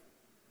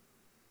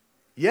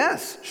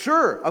 Yes,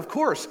 sure, of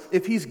course.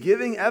 If he's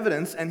giving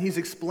evidence and he's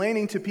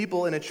explaining to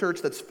people in a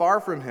church that's far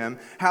from him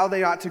how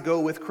they ought to go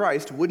with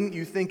Christ, wouldn't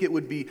you think it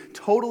would be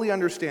totally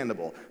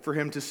understandable for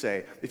him to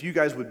say, if you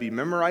guys would be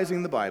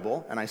memorizing the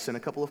Bible, and I sent a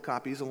couple of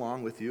copies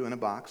along with you in a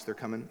box, they're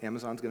coming,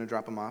 Amazon's going to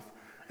drop them off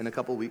in a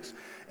couple weeks,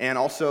 and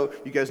also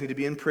you guys need to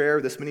be in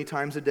prayer this many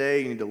times a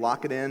day, you need to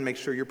lock it in, make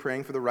sure you're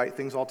praying for the right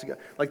things altogether.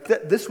 Like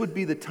this would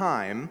be the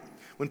time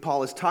when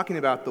Paul is talking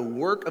about the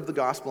work of the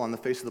gospel on the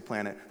face of the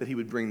planet that he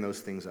would bring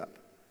those things up.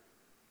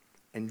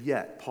 And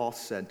yet, Paul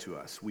said to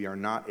us, we are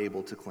not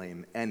able to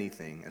claim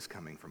anything as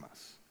coming from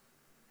us.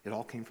 It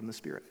all came from the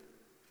Spirit.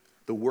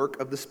 The work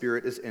of the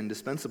Spirit is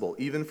indispensable,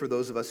 even for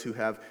those of us who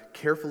have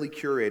carefully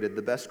curated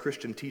the best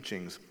Christian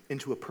teachings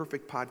into a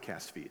perfect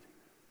podcast feed.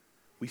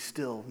 We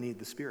still need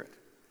the Spirit.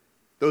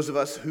 Those of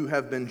us who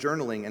have been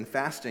journaling and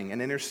fasting and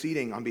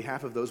interceding on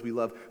behalf of those we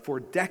love for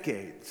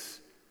decades,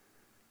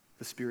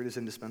 the Spirit is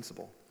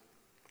indispensable.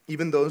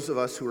 Even those of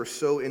us who are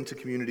so into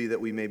community that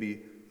we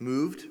maybe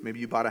moved, maybe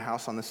you bought a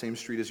house on the same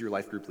street as your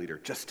life group leader,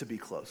 just to be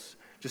close,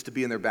 just to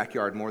be in their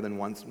backyard more than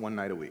one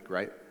night a week,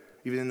 right?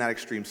 Even in that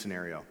extreme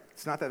scenario.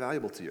 It's not that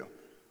valuable to you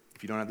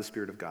if you don't have the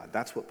Spirit of God.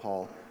 That's what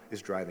Paul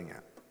is driving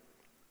at.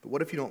 But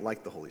what if you don't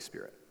like the Holy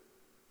Spirit?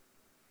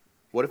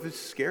 What if it's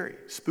scary,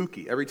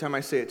 spooky? Every time I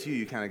say it to you,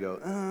 you kind of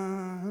go,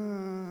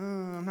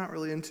 I'm not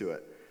really into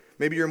it.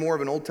 Maybe you're more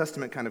of an Old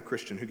Testament kind of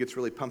Christian who gets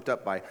really pumped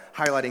up by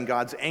highlighting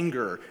God's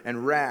anger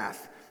and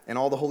wrath, and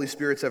all the Holy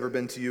Spirit's ever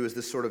been to you is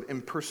this sort of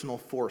impersonal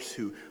force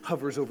who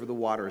hovers over the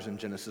waters in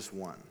Genesis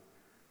 1.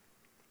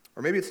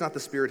 Or maybe it's not the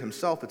Spirit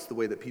himself, it's the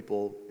way that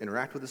people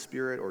interact with the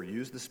Spirit or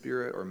use the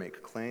Spirit or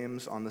make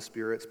claims on the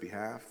Spirit's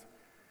behalf.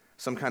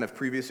 some kind of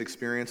previous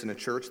experience in a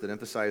church that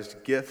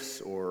emphasized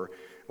gifts or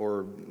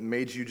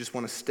made you just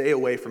want to stay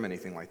away from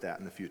anything like that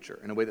in the future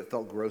in a way that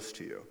felt gross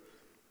to you.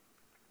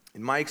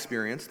 In my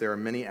experience, there are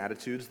many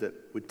attitudes that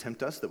would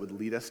tempt us, that would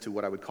lead us to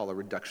what I would call a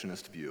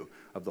reductionist view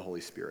of the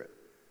Holy Spirit.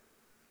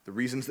 The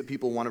reasons that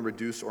people want to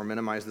reduce or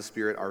minimize the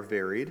Spirit are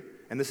varied,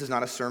 and this is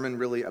not a sermon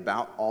really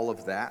about all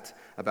of that,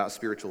 about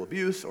spiritual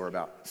abuse or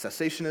about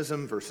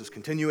cessationism versus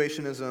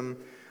continuationism.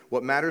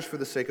 What matters for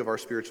the sake of our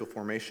spiritual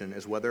formation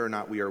is whether or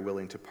not we are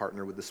willing to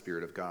partner with the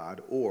Spirit of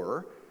God,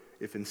 or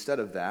if instead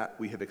of that,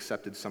 we have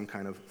accepted some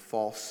kind of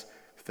false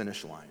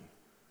finish line.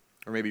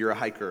 Or maybe you're a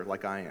hiker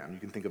like I am. You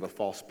can think of a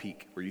false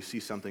peak where you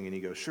see something and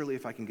you go, surely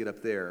if I can get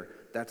up there,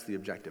 that's the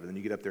objective. And then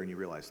you get up there and you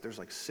realize there's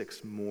like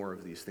 6 more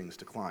of these things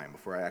to climb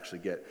before I actually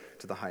get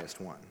to the highest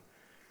one.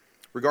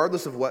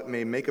 Regardless of what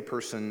may make a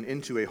person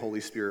into a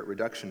Holy Spirit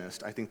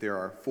reductionist, I think there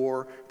are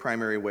 4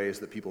 primary ways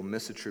that people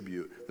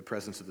misattribute the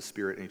presence of the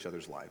Spirit in each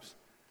other's lives.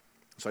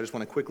 So I just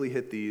want to quickly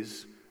hit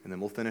these, and then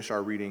we'll finish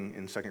our reading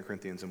in 2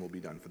 Corinthians and we'll be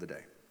done for the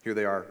day. Here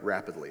they are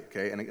rapidly,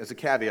 okay? And as a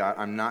caveat,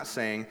 I'm not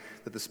saying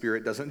that the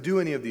Spirit doesn't do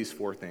any of these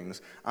 4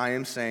 things. I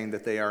am saying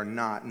that they are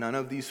not. None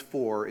of these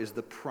 4 is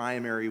the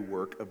primary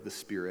work of the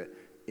Spirit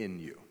in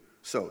you.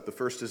 So the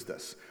first is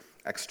this: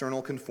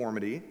 external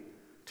conformity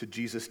to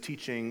Jesus'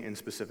 teaching in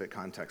specific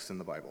contexts in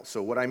the Bible.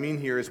 So what I mean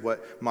here is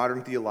what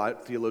modern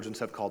theologians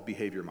have called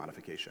behavior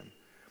modification.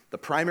 The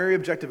primary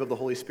objective of the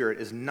Holy Spirit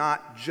is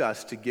not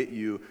just to get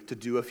you to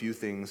do a few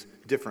things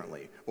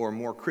differently or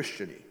more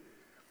Christian-y.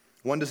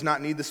 One does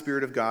not need the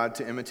Spirit of God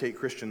to imitate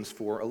Christians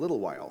for a little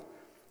while.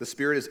 The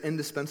Spirit is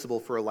indispensable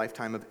for a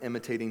lifetime of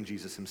imitating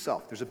Jesus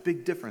himself. There's a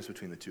big difference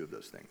between the two of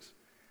those things.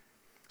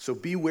 So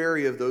be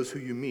wary of those who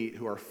you meet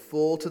who are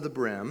full to the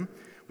brim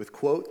with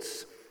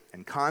quotes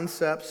and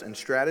concepts and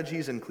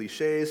strategies and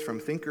cliches from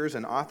thinkers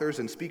and authors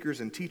and speakers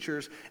and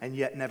teachers, and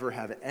yet never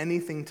have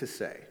anything to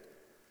say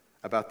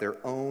about their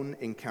own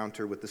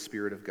encounter with the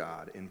Spirit of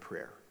God in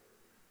prayer.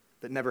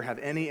 That never have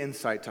any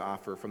insight to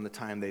offer from the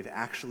time they've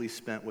actually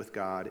spent with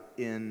God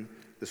in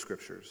the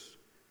Scriptures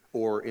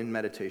or in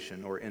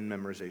meditation or in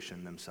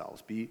memorization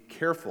themselves. Be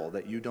careful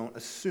that you don't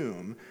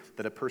assume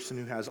that a person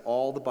who has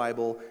all the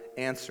Bible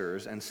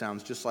answers and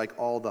sounds just like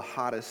all the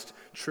hottest,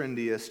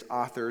 trendiest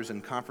authors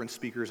and conference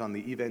speakers on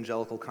the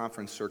evangelical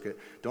conference circuit,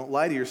 don't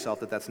lie to yourself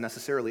that that's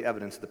necessarily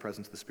evidence of the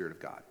presence of the Spirit of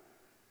God.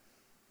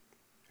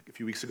 A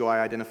few weeks ago,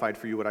 I identified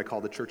for you what I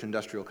call the church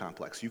industrial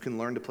complex. You can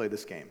learn to play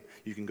this game.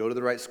 You can go to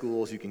the right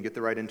schools, you can get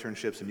the right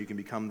internships, and you can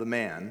become the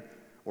man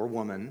or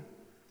woman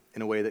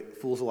in a way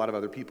that fools a lot of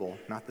other people.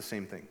 Not the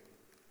same thing.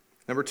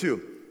 Number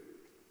 2,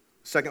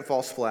 second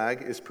false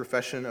flag is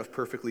profession of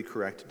perfectly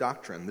correct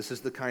doctrine. This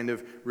is the kind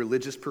of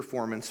religious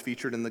performance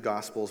featured in the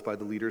Gospels by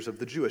the leaders of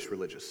the Jewish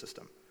religious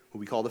system, who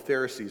we call the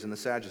Pharisees and the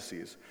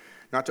Sadducees.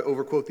 Not to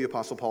overquote the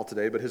Apostle Paul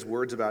today, but his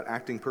words about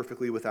acting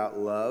perfectly without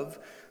love,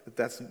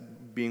 that's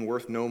being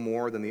worth no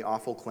more than the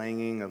awful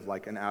clanging of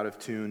like an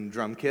out-of-tune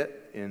drum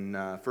kit in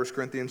 1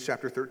 Corinthians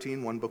chapter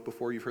 13, one book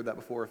before. You've heard that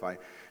before.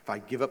 If I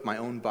give up my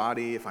own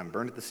body, if I'm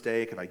burned at the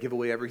stake, if I give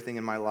away everything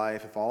in my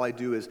life, if all I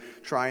do is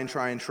try,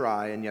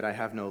 and yet I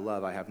have no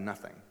love, I have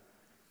nothing.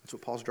 That's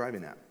what Paul's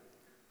driving at.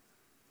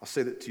 I'll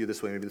say that to you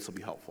this way, maybe this will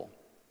be helpful.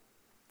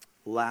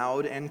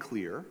 Loud and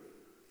clear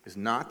is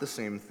not the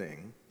same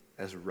thing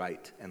as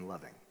right and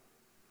loving.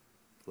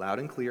 Loud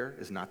and clear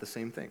is not the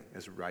same thing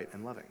as right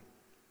and loving.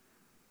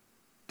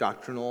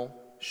 Doctrinal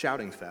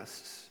shouting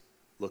fests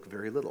look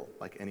very little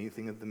like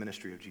anything of the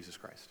ministry of Jesus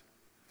Christ.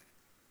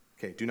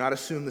 Okay, do not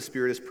assume the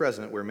Spirit is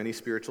present where many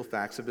spiritual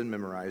facts have been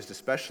memorized,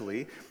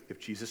 especially if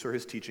Jesus or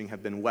his teaching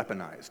have been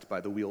weaponized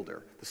by the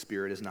wielder. The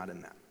Spirit is not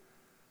in that.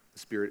 The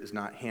Spirit is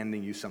not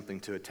handing you something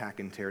to attack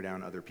and tear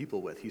down other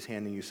people with. He's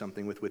handing you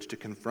something with which to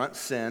confront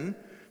sin,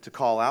 to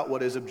call out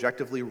what is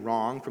objectively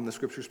wrong from the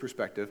Scripture's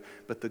perspective,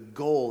 but the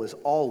goal is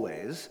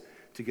always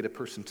to get a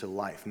person to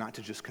life, not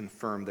to just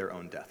confirm their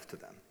own death to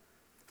them.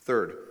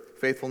 Third,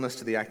 faithfulness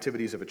to the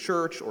activities of a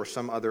church or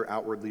some other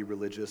outwardly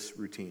religious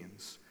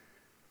routines.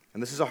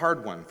 And this is a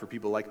hard one for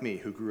people like me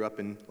who grew up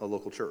in a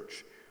local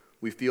church.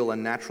 We feel a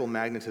natural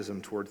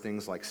magnetism toward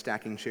things like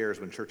stacking chairs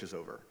when church is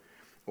over,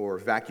 or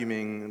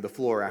vacuuming the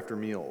floor after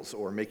meals,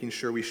 or making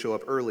sure we show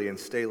up early and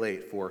stay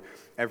late for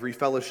every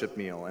fellowship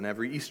meal and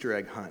every Easter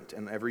egg hunt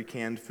and every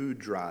canned food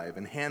drive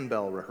and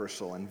handbell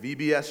rehearsal and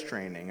VBS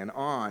training, and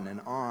on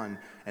and on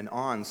and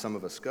on some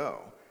of us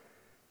go.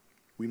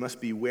 We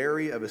must be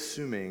wary of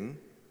assuming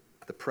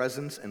the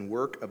presence and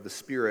work of the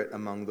Spirit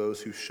among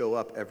those who show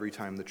up every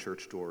time the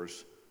church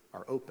doors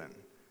are open.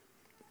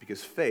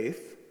 Because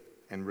faith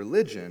and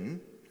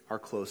religion are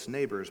close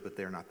neighbors, but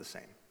they're not the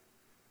same.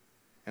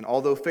 And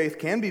although faith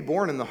can be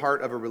born in the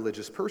heart of a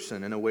religious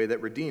person in a way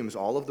that redeems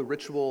all of the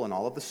ritual and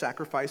all of the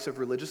sacrifice of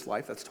religious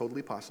life, that's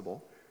totally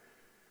possible,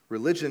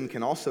 religion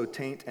can also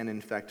taint and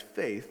infect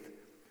faith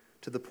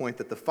to the point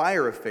that the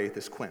fire of faith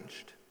is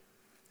quenched,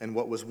 and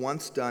what was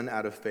once done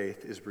out of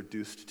faith is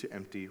reduced to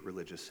empty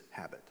religious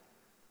habit.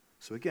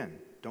 So again,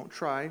 don't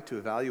try to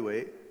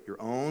evaluate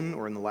your own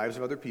or in the lives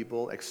of other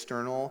people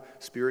external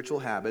spiritual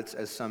habits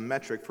as some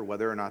metric for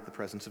whether or not the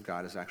presence of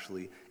God is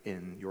actually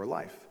in your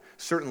life.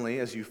 Certainly,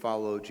 as you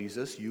follow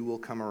Jesus, you will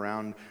come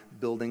around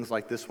buildings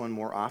like this one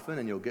more often,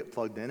 and you'll get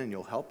plugged in, and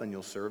you'll help, and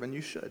you'll serve, and you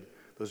should.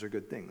 Those are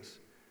good things.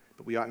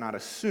 But we ought not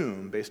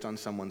assume, based on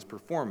someone's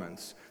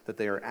performance, that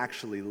they are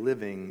actually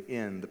living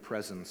in the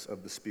presence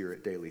of the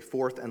Spirit daily.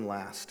 Fourth and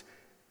last,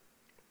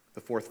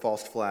 the fourth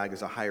false flag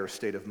is a higher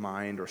state of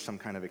mind or some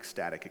kind of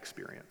ecstatic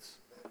experience.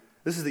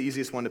 This is the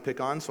easiest one to pick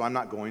on, so I'm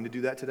not going to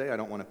do that today. I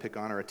don't want to pick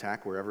on or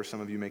attack wherever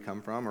some of you may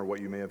come from or what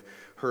you may have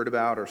heard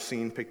about or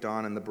seen picked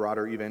on in the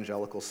broader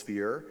evangelical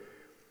sphere.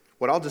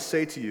 What I'll just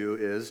say to you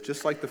is,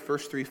 just like the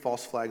first three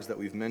false flags that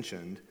we've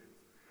mentioned,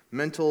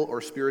 mental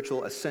or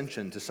spiritual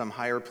ascension to some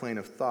higher plane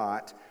of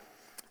thought,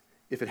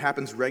 if it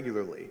happens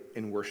regularly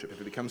in worship,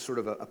 if it becomes sort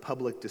of a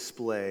public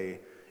display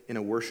in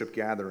a worship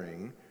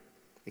gathering,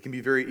 it can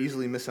be very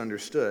easily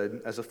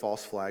misunderstood as a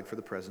false flag for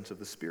the presence of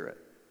the Spirit.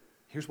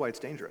 Here's why it's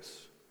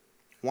dangerous.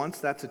 Once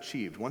that's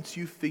achieved, once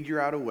you figure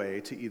out a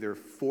way to either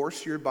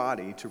force your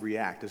body to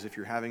react as if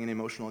you're having an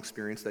emotional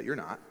experience that you're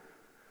not,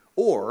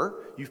 or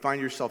you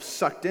find yourself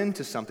sucked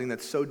into something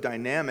that's so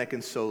dynamic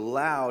and so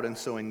loud and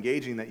so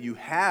engaging that you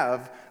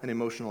have an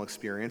emotional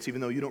experience,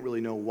 even though you don't really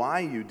know why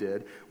you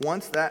did,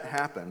 once that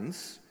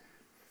happens,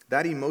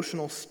 that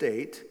emotional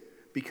state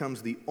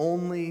becomes the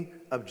only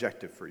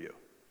objective for you.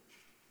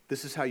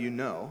 This is how you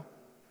know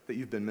that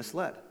you've been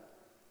misled.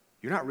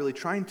 You're not really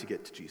trying to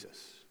get to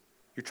Jesus.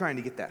 You're trying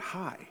to get that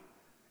high.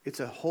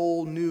 It's a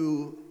whole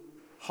new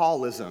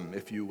holism,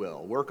 if you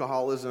will.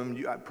 Workaholism.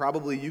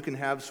 You can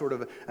have sort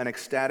of an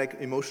ecstatic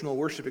emotional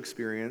worship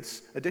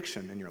experience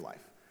addiction in your life.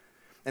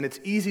 And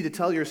it's easy to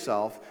tell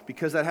yourself,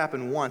 because that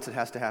happened once, it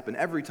has to happen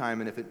every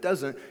time, and if it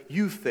doesn't,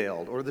 you've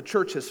failed, or the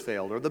church has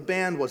failed, or the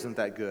band wasn't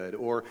that good,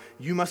 or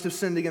you must have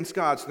sinned against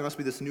God, so there must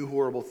be this new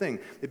horrible thing.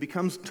 It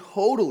becomes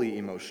totally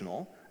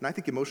emotional, and I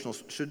think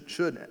emotionals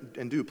should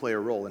and do play a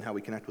role in how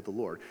we connect with the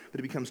Lord, but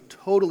it becomes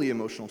totally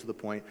emotional to the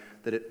point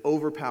that it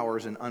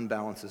overpowers and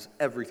unbalances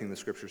everything the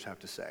Scriptures have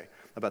to say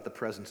about the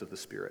presence of the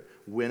Spirit,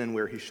 when and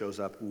where He shows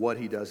up, what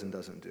He does and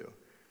doesn't do.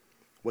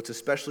 What's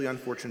especially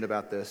unfortunate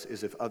about this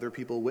is if other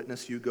people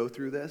witness you go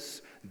through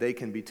this, they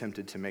can be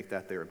tempted to make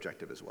that their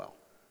objective as well.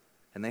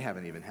 And they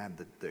haven't even had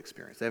the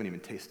experience. They haven't even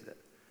tasted it.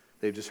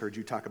 They've just heard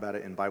you talk about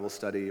it in Bible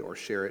study or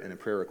share it in a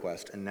prayer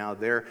request, and now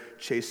they're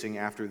chasing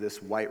after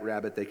this white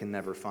rabbit they can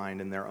never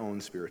find in their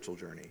own spiritual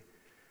journey.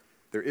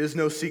 There is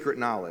no secret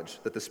knowledge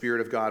that the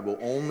Spirit of God will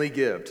only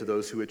give to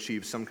those who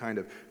achieve some kind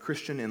of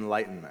Christian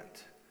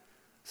enlightenment.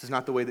 This is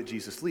not the way that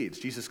Jesus leads.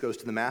 Jesus goes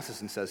to the masses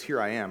and says, "Here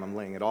I am, I'm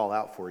laying it all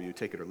out for you,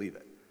 take it or leave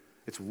it."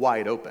 It's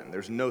wide open.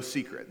 There's no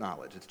secret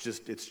knowledge. It's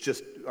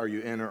just, are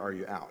you in or are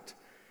you out?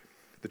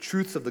 The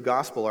truths of the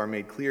gospel are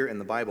made clear in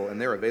the Bible,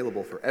 and they're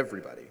available for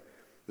everybody.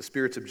 The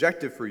Spirit's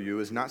objective for you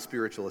is not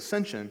spiritual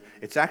ascension.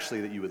 It's actually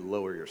that you would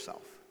lower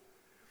yourself,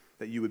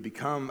 that you would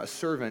become a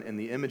servant in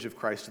the image of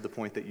Christ to the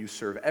point that you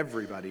serve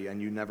everybody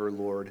and you never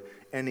lord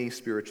any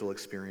spiritual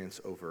experience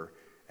over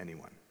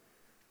anyone.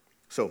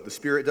 So the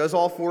Spirit does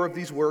all four of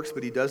these works,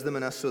 but He does them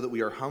in us so that we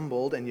are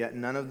humbled, and yet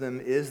none of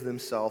them is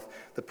themselves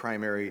the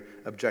primary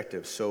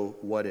objective. So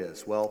what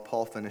is? Well,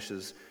 Paul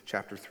finishes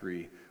chapter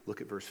 3.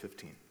 Look at verse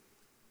 15.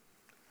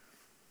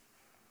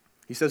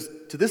 He says,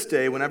 "To this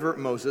day, whenever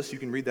Moses," you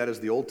can read that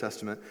as the Old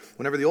Testament,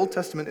 "whenever the Old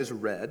Testament is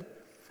read,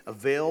 a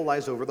veil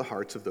lies over the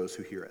hearts of those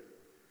who hear it.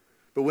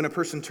 But when a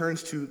person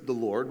turns to the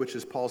Lord," which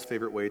is Paul's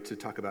favorite way to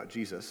talk about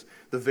Jesus,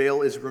 "the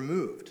veil is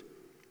removed.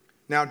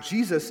 Now,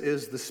 Jesus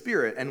is the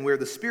Spirit, and where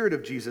the Spirit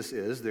of Jesus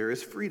is, there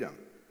is freedom.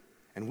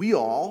 And we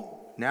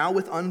all, now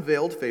with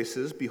unveiled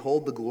faces,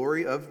 behold the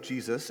glory of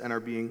Jesus and are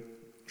being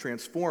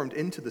transformed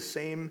into the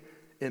same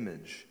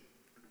image,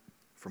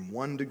 from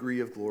one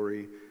degree of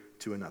glory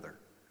to another.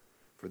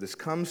 For this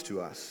comes to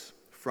us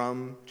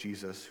from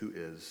Jesus, who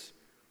is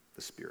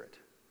the Spirit."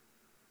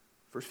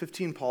 Verse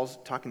 15, Paul's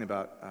talking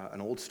about an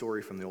old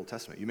story from the Old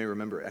Testament. You may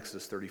remember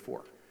Exodus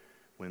 34.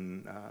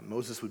 When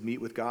Moses would meet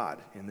with God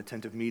in the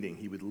tent of meeting,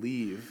 he would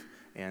leave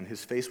and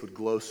his face would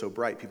glow so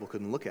bright people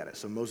couldn't look at it.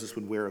 So Moses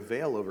would wear a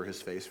veil over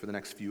his face for the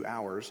next few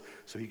hours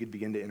so he could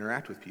begin to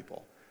interact with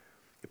people.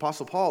 The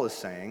Apostle Paul is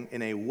saying,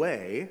 in a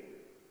way,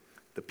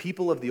 the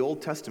people of the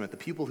Old Testament, the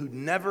people who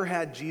never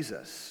had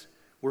Jesus,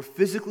 were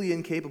physically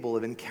incapable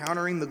of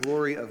encountering the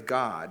glory of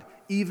God,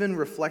 even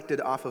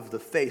reflected off of the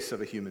face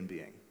of a human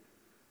being.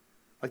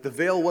 Like the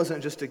veil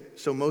wasn't just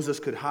so Moses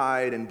could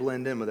hide and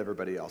blend in with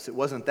everybody else. It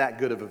wasn't that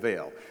good of a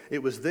veil.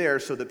 It was there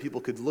so that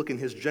people could look in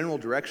his general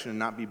direction and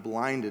not be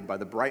blinded by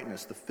the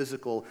brightness, the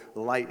physical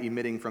light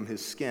emitting from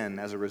his skin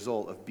as a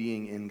result of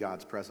being in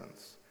God's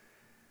presence.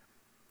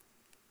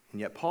 And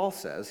yet Paul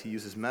says, he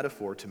uses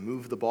metaphor to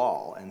move the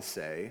ball and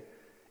say,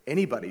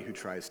 anybody who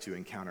tries to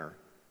encounter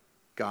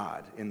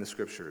God in the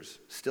Scriptures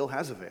still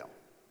has a veil.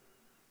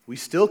 We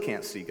still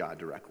can't see God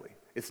directly.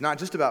 It's not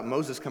just about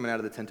Moses coming out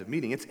of the tent of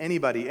meeting. It's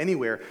anybody,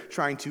 anywhere,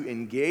 trying to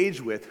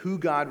engage with who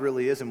God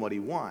really is and what He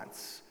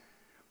wants.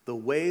 The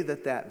way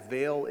that that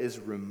veil is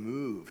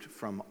removed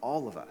from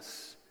all of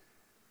us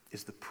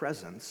is the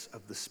presence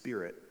of the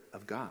Spirit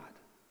of God.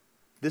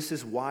 This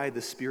is why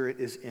the Spirit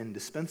is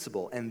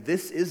indispensable, and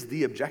this is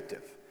the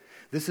objective.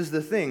 This is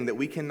the thing that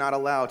we cannot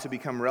allow to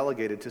become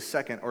relegated to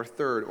second or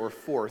third or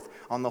fourth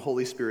on the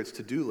Holy Spirit's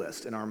to-do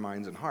list in our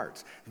minds and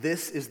hearts.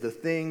 This is the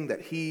thing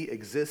that he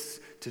exists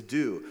to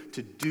do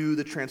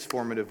the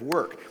transformative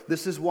work.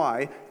 This is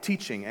why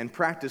teaching and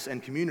practice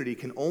and community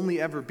can only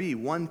ever be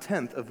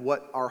 1/10 of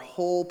what our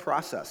whole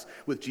process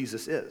with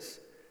Jesus is.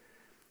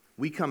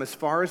 We come as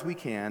far as we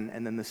can,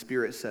 and then the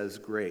Spirit says,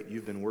 great,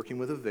 you've been working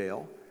with a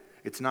veil.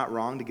 It's not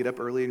wrong to get up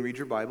early and read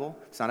your Bible.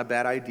 It's not a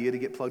bad idea to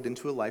get plugged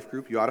into a life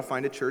group. You ought to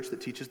find a church that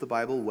teaches the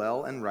Bible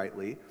well and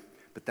rightly,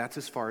 but that's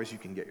as far as you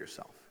can get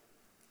yourself.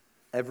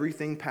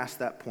 Everything past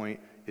that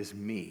point is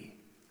me.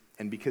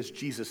 And because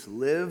Jesus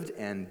lived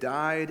and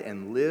died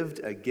and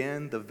lived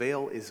again, the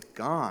veil is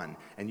gone.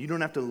 And you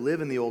don't have to live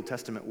in the Old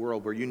Testament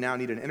world where you now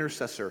need an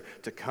intercessor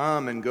to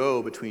come and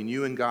go between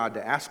you and God,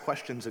 to ask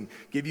questions and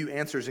give you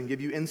answers and give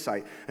you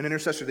insight. An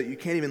intercessor that you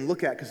can't even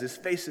look at because his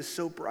face is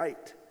so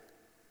bright.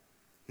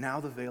 Now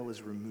the veil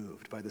is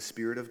removed by the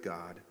Spirit of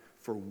God.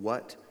 For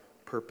what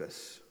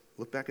purpose?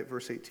 Look back at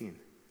verse 18.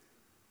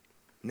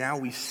 Now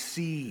we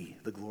see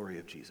the glory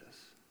of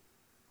Jesus.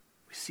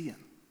 We see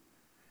him.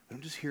 We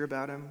don't just hear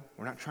about him.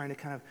 We're not trying to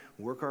kind of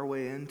work our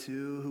way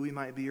into who he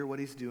might be or what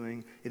he's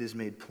doing. It is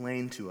made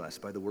plain to us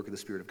by the work of the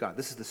Spirit of God.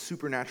 This is the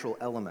supernatural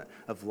element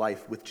of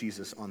life with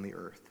Jesus on the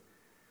earth.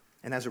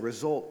 And as a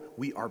result,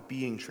 we are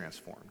being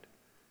transformed.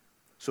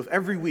 So if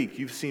every week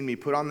you've seen me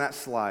put on that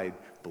slide,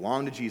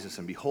 belong to Jesus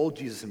and behold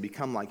Jesus and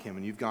become like him,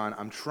 and you've gone,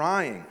 I'm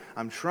trying,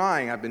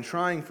 I've been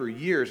trying for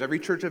years. Every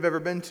church I've ever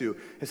been to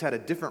has had a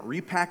different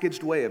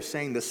repackaged way of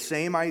saying the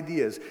same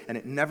ideas, and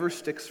it never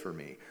sticks for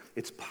me.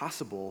 It's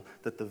possible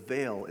that the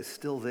veil is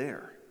still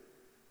there.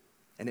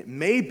 And it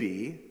may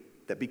be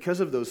that because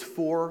of those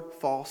 4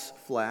 false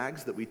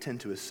flags that we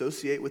tend to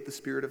associate with the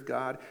Spirit of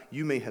God,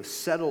 you may have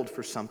settled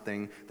for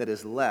something that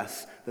is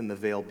less than the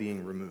veil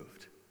being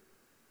removed.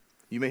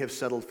 You may have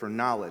settled for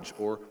knowledge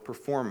or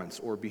performance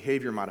or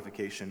behavior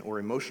modification or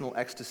emotional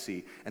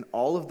ecstasy, and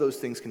all of those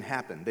things can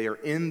happen. They are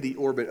in the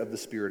orbit of the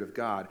Spirit of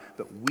God,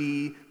 but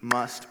we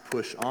must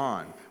push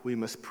on. We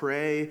must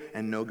pray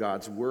and know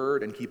God's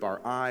word and keep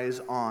our eyes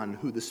on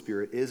who the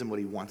Spirit is and what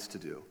he wants to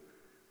do.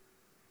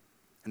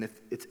 And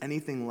if it's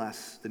anything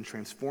less than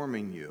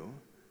transforming you,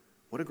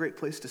 what a great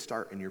place to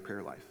start in your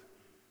prayer life.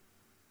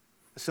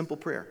 A simple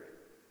prayer.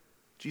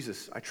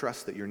 Jesus, I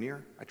trust that you're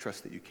near. I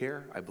trust that you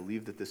care. I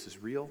believe that this is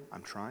real.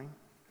 I'm trying.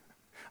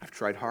 I've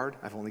tried hard.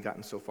 I've only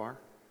gotten so far.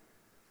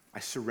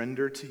 I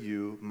surrender to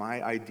you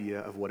my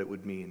idea of what it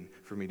would mean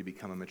for me to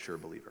become a mature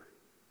believer.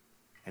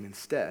 And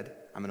instead,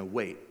 I'm going to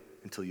wait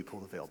until you pull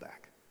the veil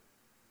back.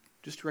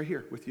 Just right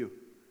here with you,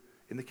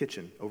 in the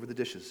kitchen, over the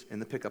dishes, in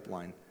the pickup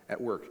line,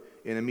 at work,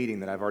 in a meeting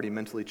that I've already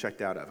mentally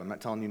checked out of. I'm not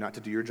telling you not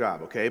to do your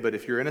job, okay? But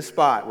if you're in a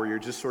spot where you're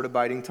just sort of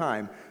biding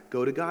time,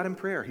 go to God in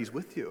prayer. He's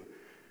with you.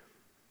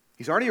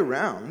 He's already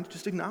around,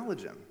 just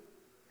acknowledge him.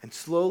 And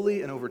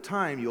slowly and over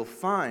time, you'll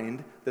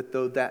find that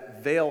though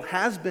that veil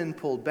has been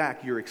pulled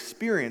back, your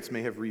experience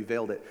may have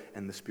revealed it,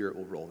 and the Spirit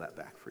will roll that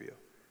back for you.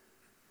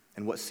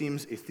 And what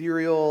seems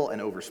ethereal and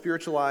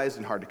over-spiritualized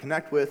and hard to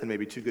connect with and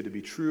maybe too good to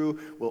be true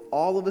will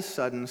all of a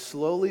sudden,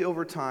 slowly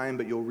over time,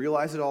 but you'll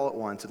realize it all at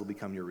once, it'll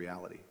become your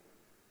reality.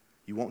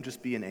 You won't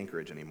just be in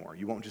Anchorage anymore.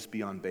 You won't just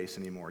be on base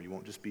anymore. You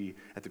won't just be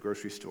at the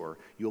grocery store.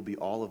 You'll be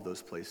all of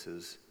those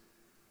places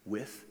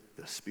with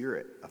the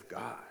Spirit of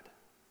God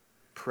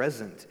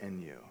present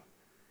in you.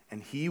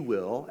 And he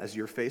will, as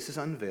your face is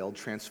unveiled,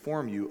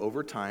 transform you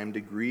over time,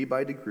 degree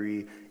by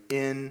degree,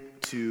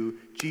 into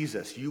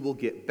Jesus. You will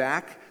get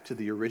back to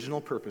the original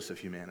purpose of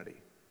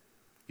humanity.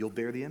 You'll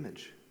bear the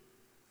image.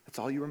 That's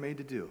all you were made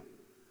to do.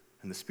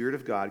 And the Spirit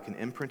of God can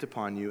imprint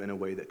upon you in a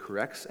way that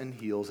corrects and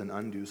heals and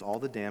undoes all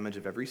the damage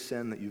of every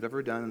sin that you've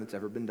ever done and that's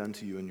ever been done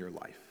to you in your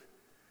life.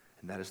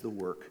 And that is the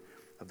work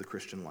of the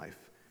Christian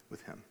life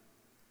with him.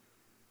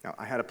 Now,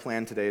 I had a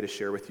plan today to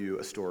share with you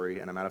a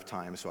story, and I'm out of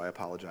time, so I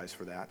apologize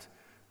for that.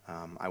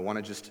 I want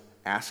to just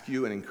ask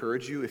you and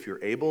encourage you, if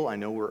you're able, I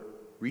know we're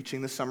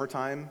reaching the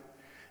summertime,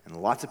 and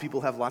lots of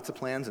people have lots of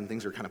plans, and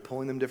things are kind of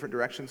pulling them different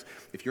directions.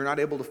 If you're not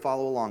able to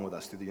follow along with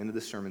us through the end of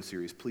this sermon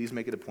series, please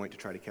make it a point to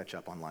try to catch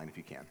up online if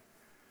you can.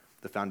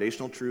 The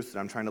foundational truths that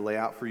I'm trying to lay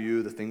out for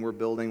you, the thing we're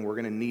building, we're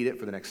going to need it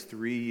for the next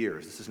 3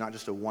 years. This is not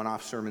just a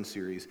one-off sermon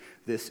series.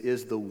 This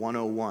is the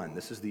 101.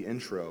 This is the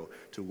intro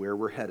to where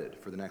we're headed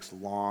for the next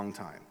long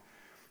time.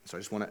 So I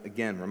just want to,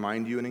 again,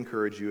 remind you and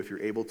encourage you, if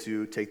you're able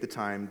to, take the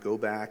time, go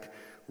back,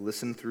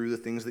 listen through the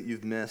things that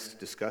you've missed,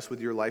 discuss with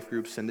your life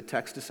group, send a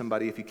text to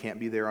somebody if you can't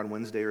be there on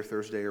Wednesday or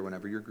Thursday or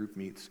whenever your group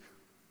meets,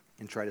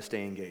 and try to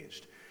stay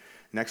engaged.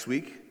 Next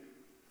week,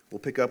 we'll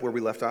pick up where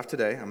we left off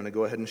today. I'm going to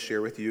go ahead and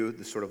share with you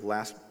the sort of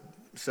last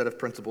set of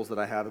principles that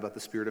I have about the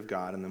Spirit of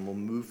God, and then we'll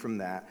move from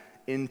that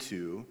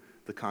into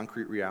the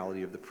concrete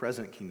reality of the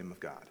present kingdom of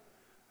God.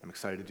 I'm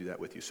excited to do that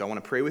with you. So I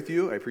want to pray with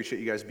you. I appreciate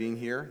you guys being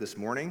here this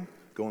morning,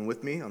 going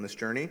with me on this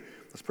journey.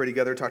 Let's pray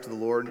together, talk to the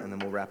Lord, and then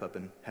we'll wrap up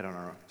and head on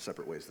our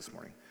separate ways this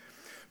morning.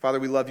 Father,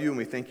 we love you and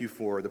we thank you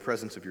for the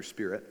presence of your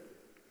Spirit.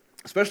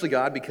 Especially,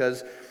 God,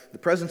 because the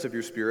presence of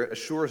your Spirit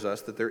assures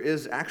us that there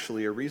is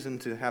actually a reason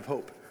to have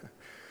hope.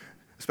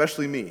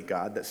 Especially me,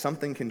 God, that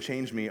something can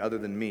change me other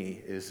than me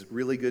is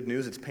really good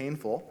news. It's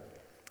painful.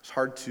 It's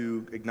hard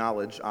to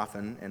acknowledge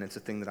often, and it's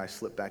a thing that I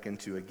slip back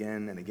into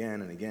again and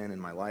again and again in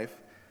my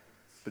life.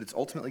 But it's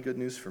ultimately good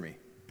news for me.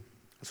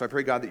 So I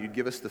pray, God, that you'd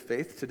give us the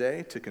faith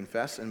today to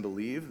confess and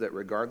believe that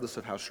regardless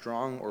of how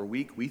strong or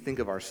weak we think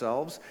of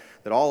ourselves,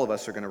 that all of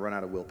us are going to run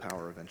out of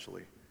willpower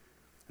eventually.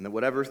 And that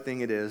whatever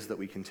thing it is that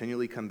we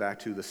continually come back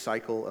to, the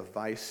cycle of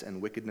vice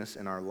and wickedness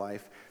in our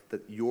life,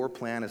 that your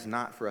plan is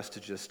not for us to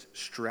just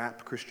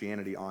strap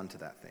Christianity onto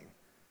that thing,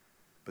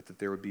 but that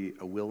there would be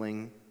a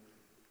willing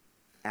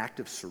act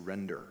of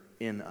surrender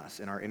in us,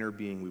 in our inner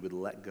being. We would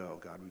let go,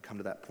 God. We'd come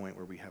to that point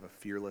where we have a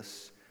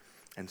fearless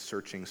and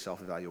searching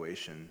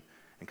self-evaluation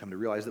and come to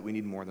realize that we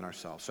need more than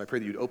ourselves. So I pray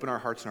that you'd open our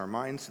hearts and our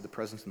minds to the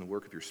presence and the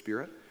work of your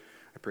Spirit.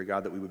 I pray,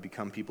 God, that we would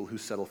become people who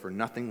settle for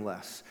nothing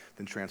less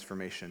than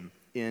transformation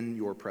in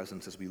your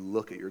presence as we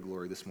look at your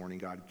glory this morning.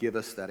 God, give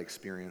us that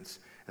experience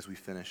as we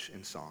finish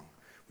in song.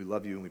 We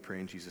love you and we pray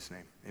in Jesus'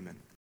 name. Amen.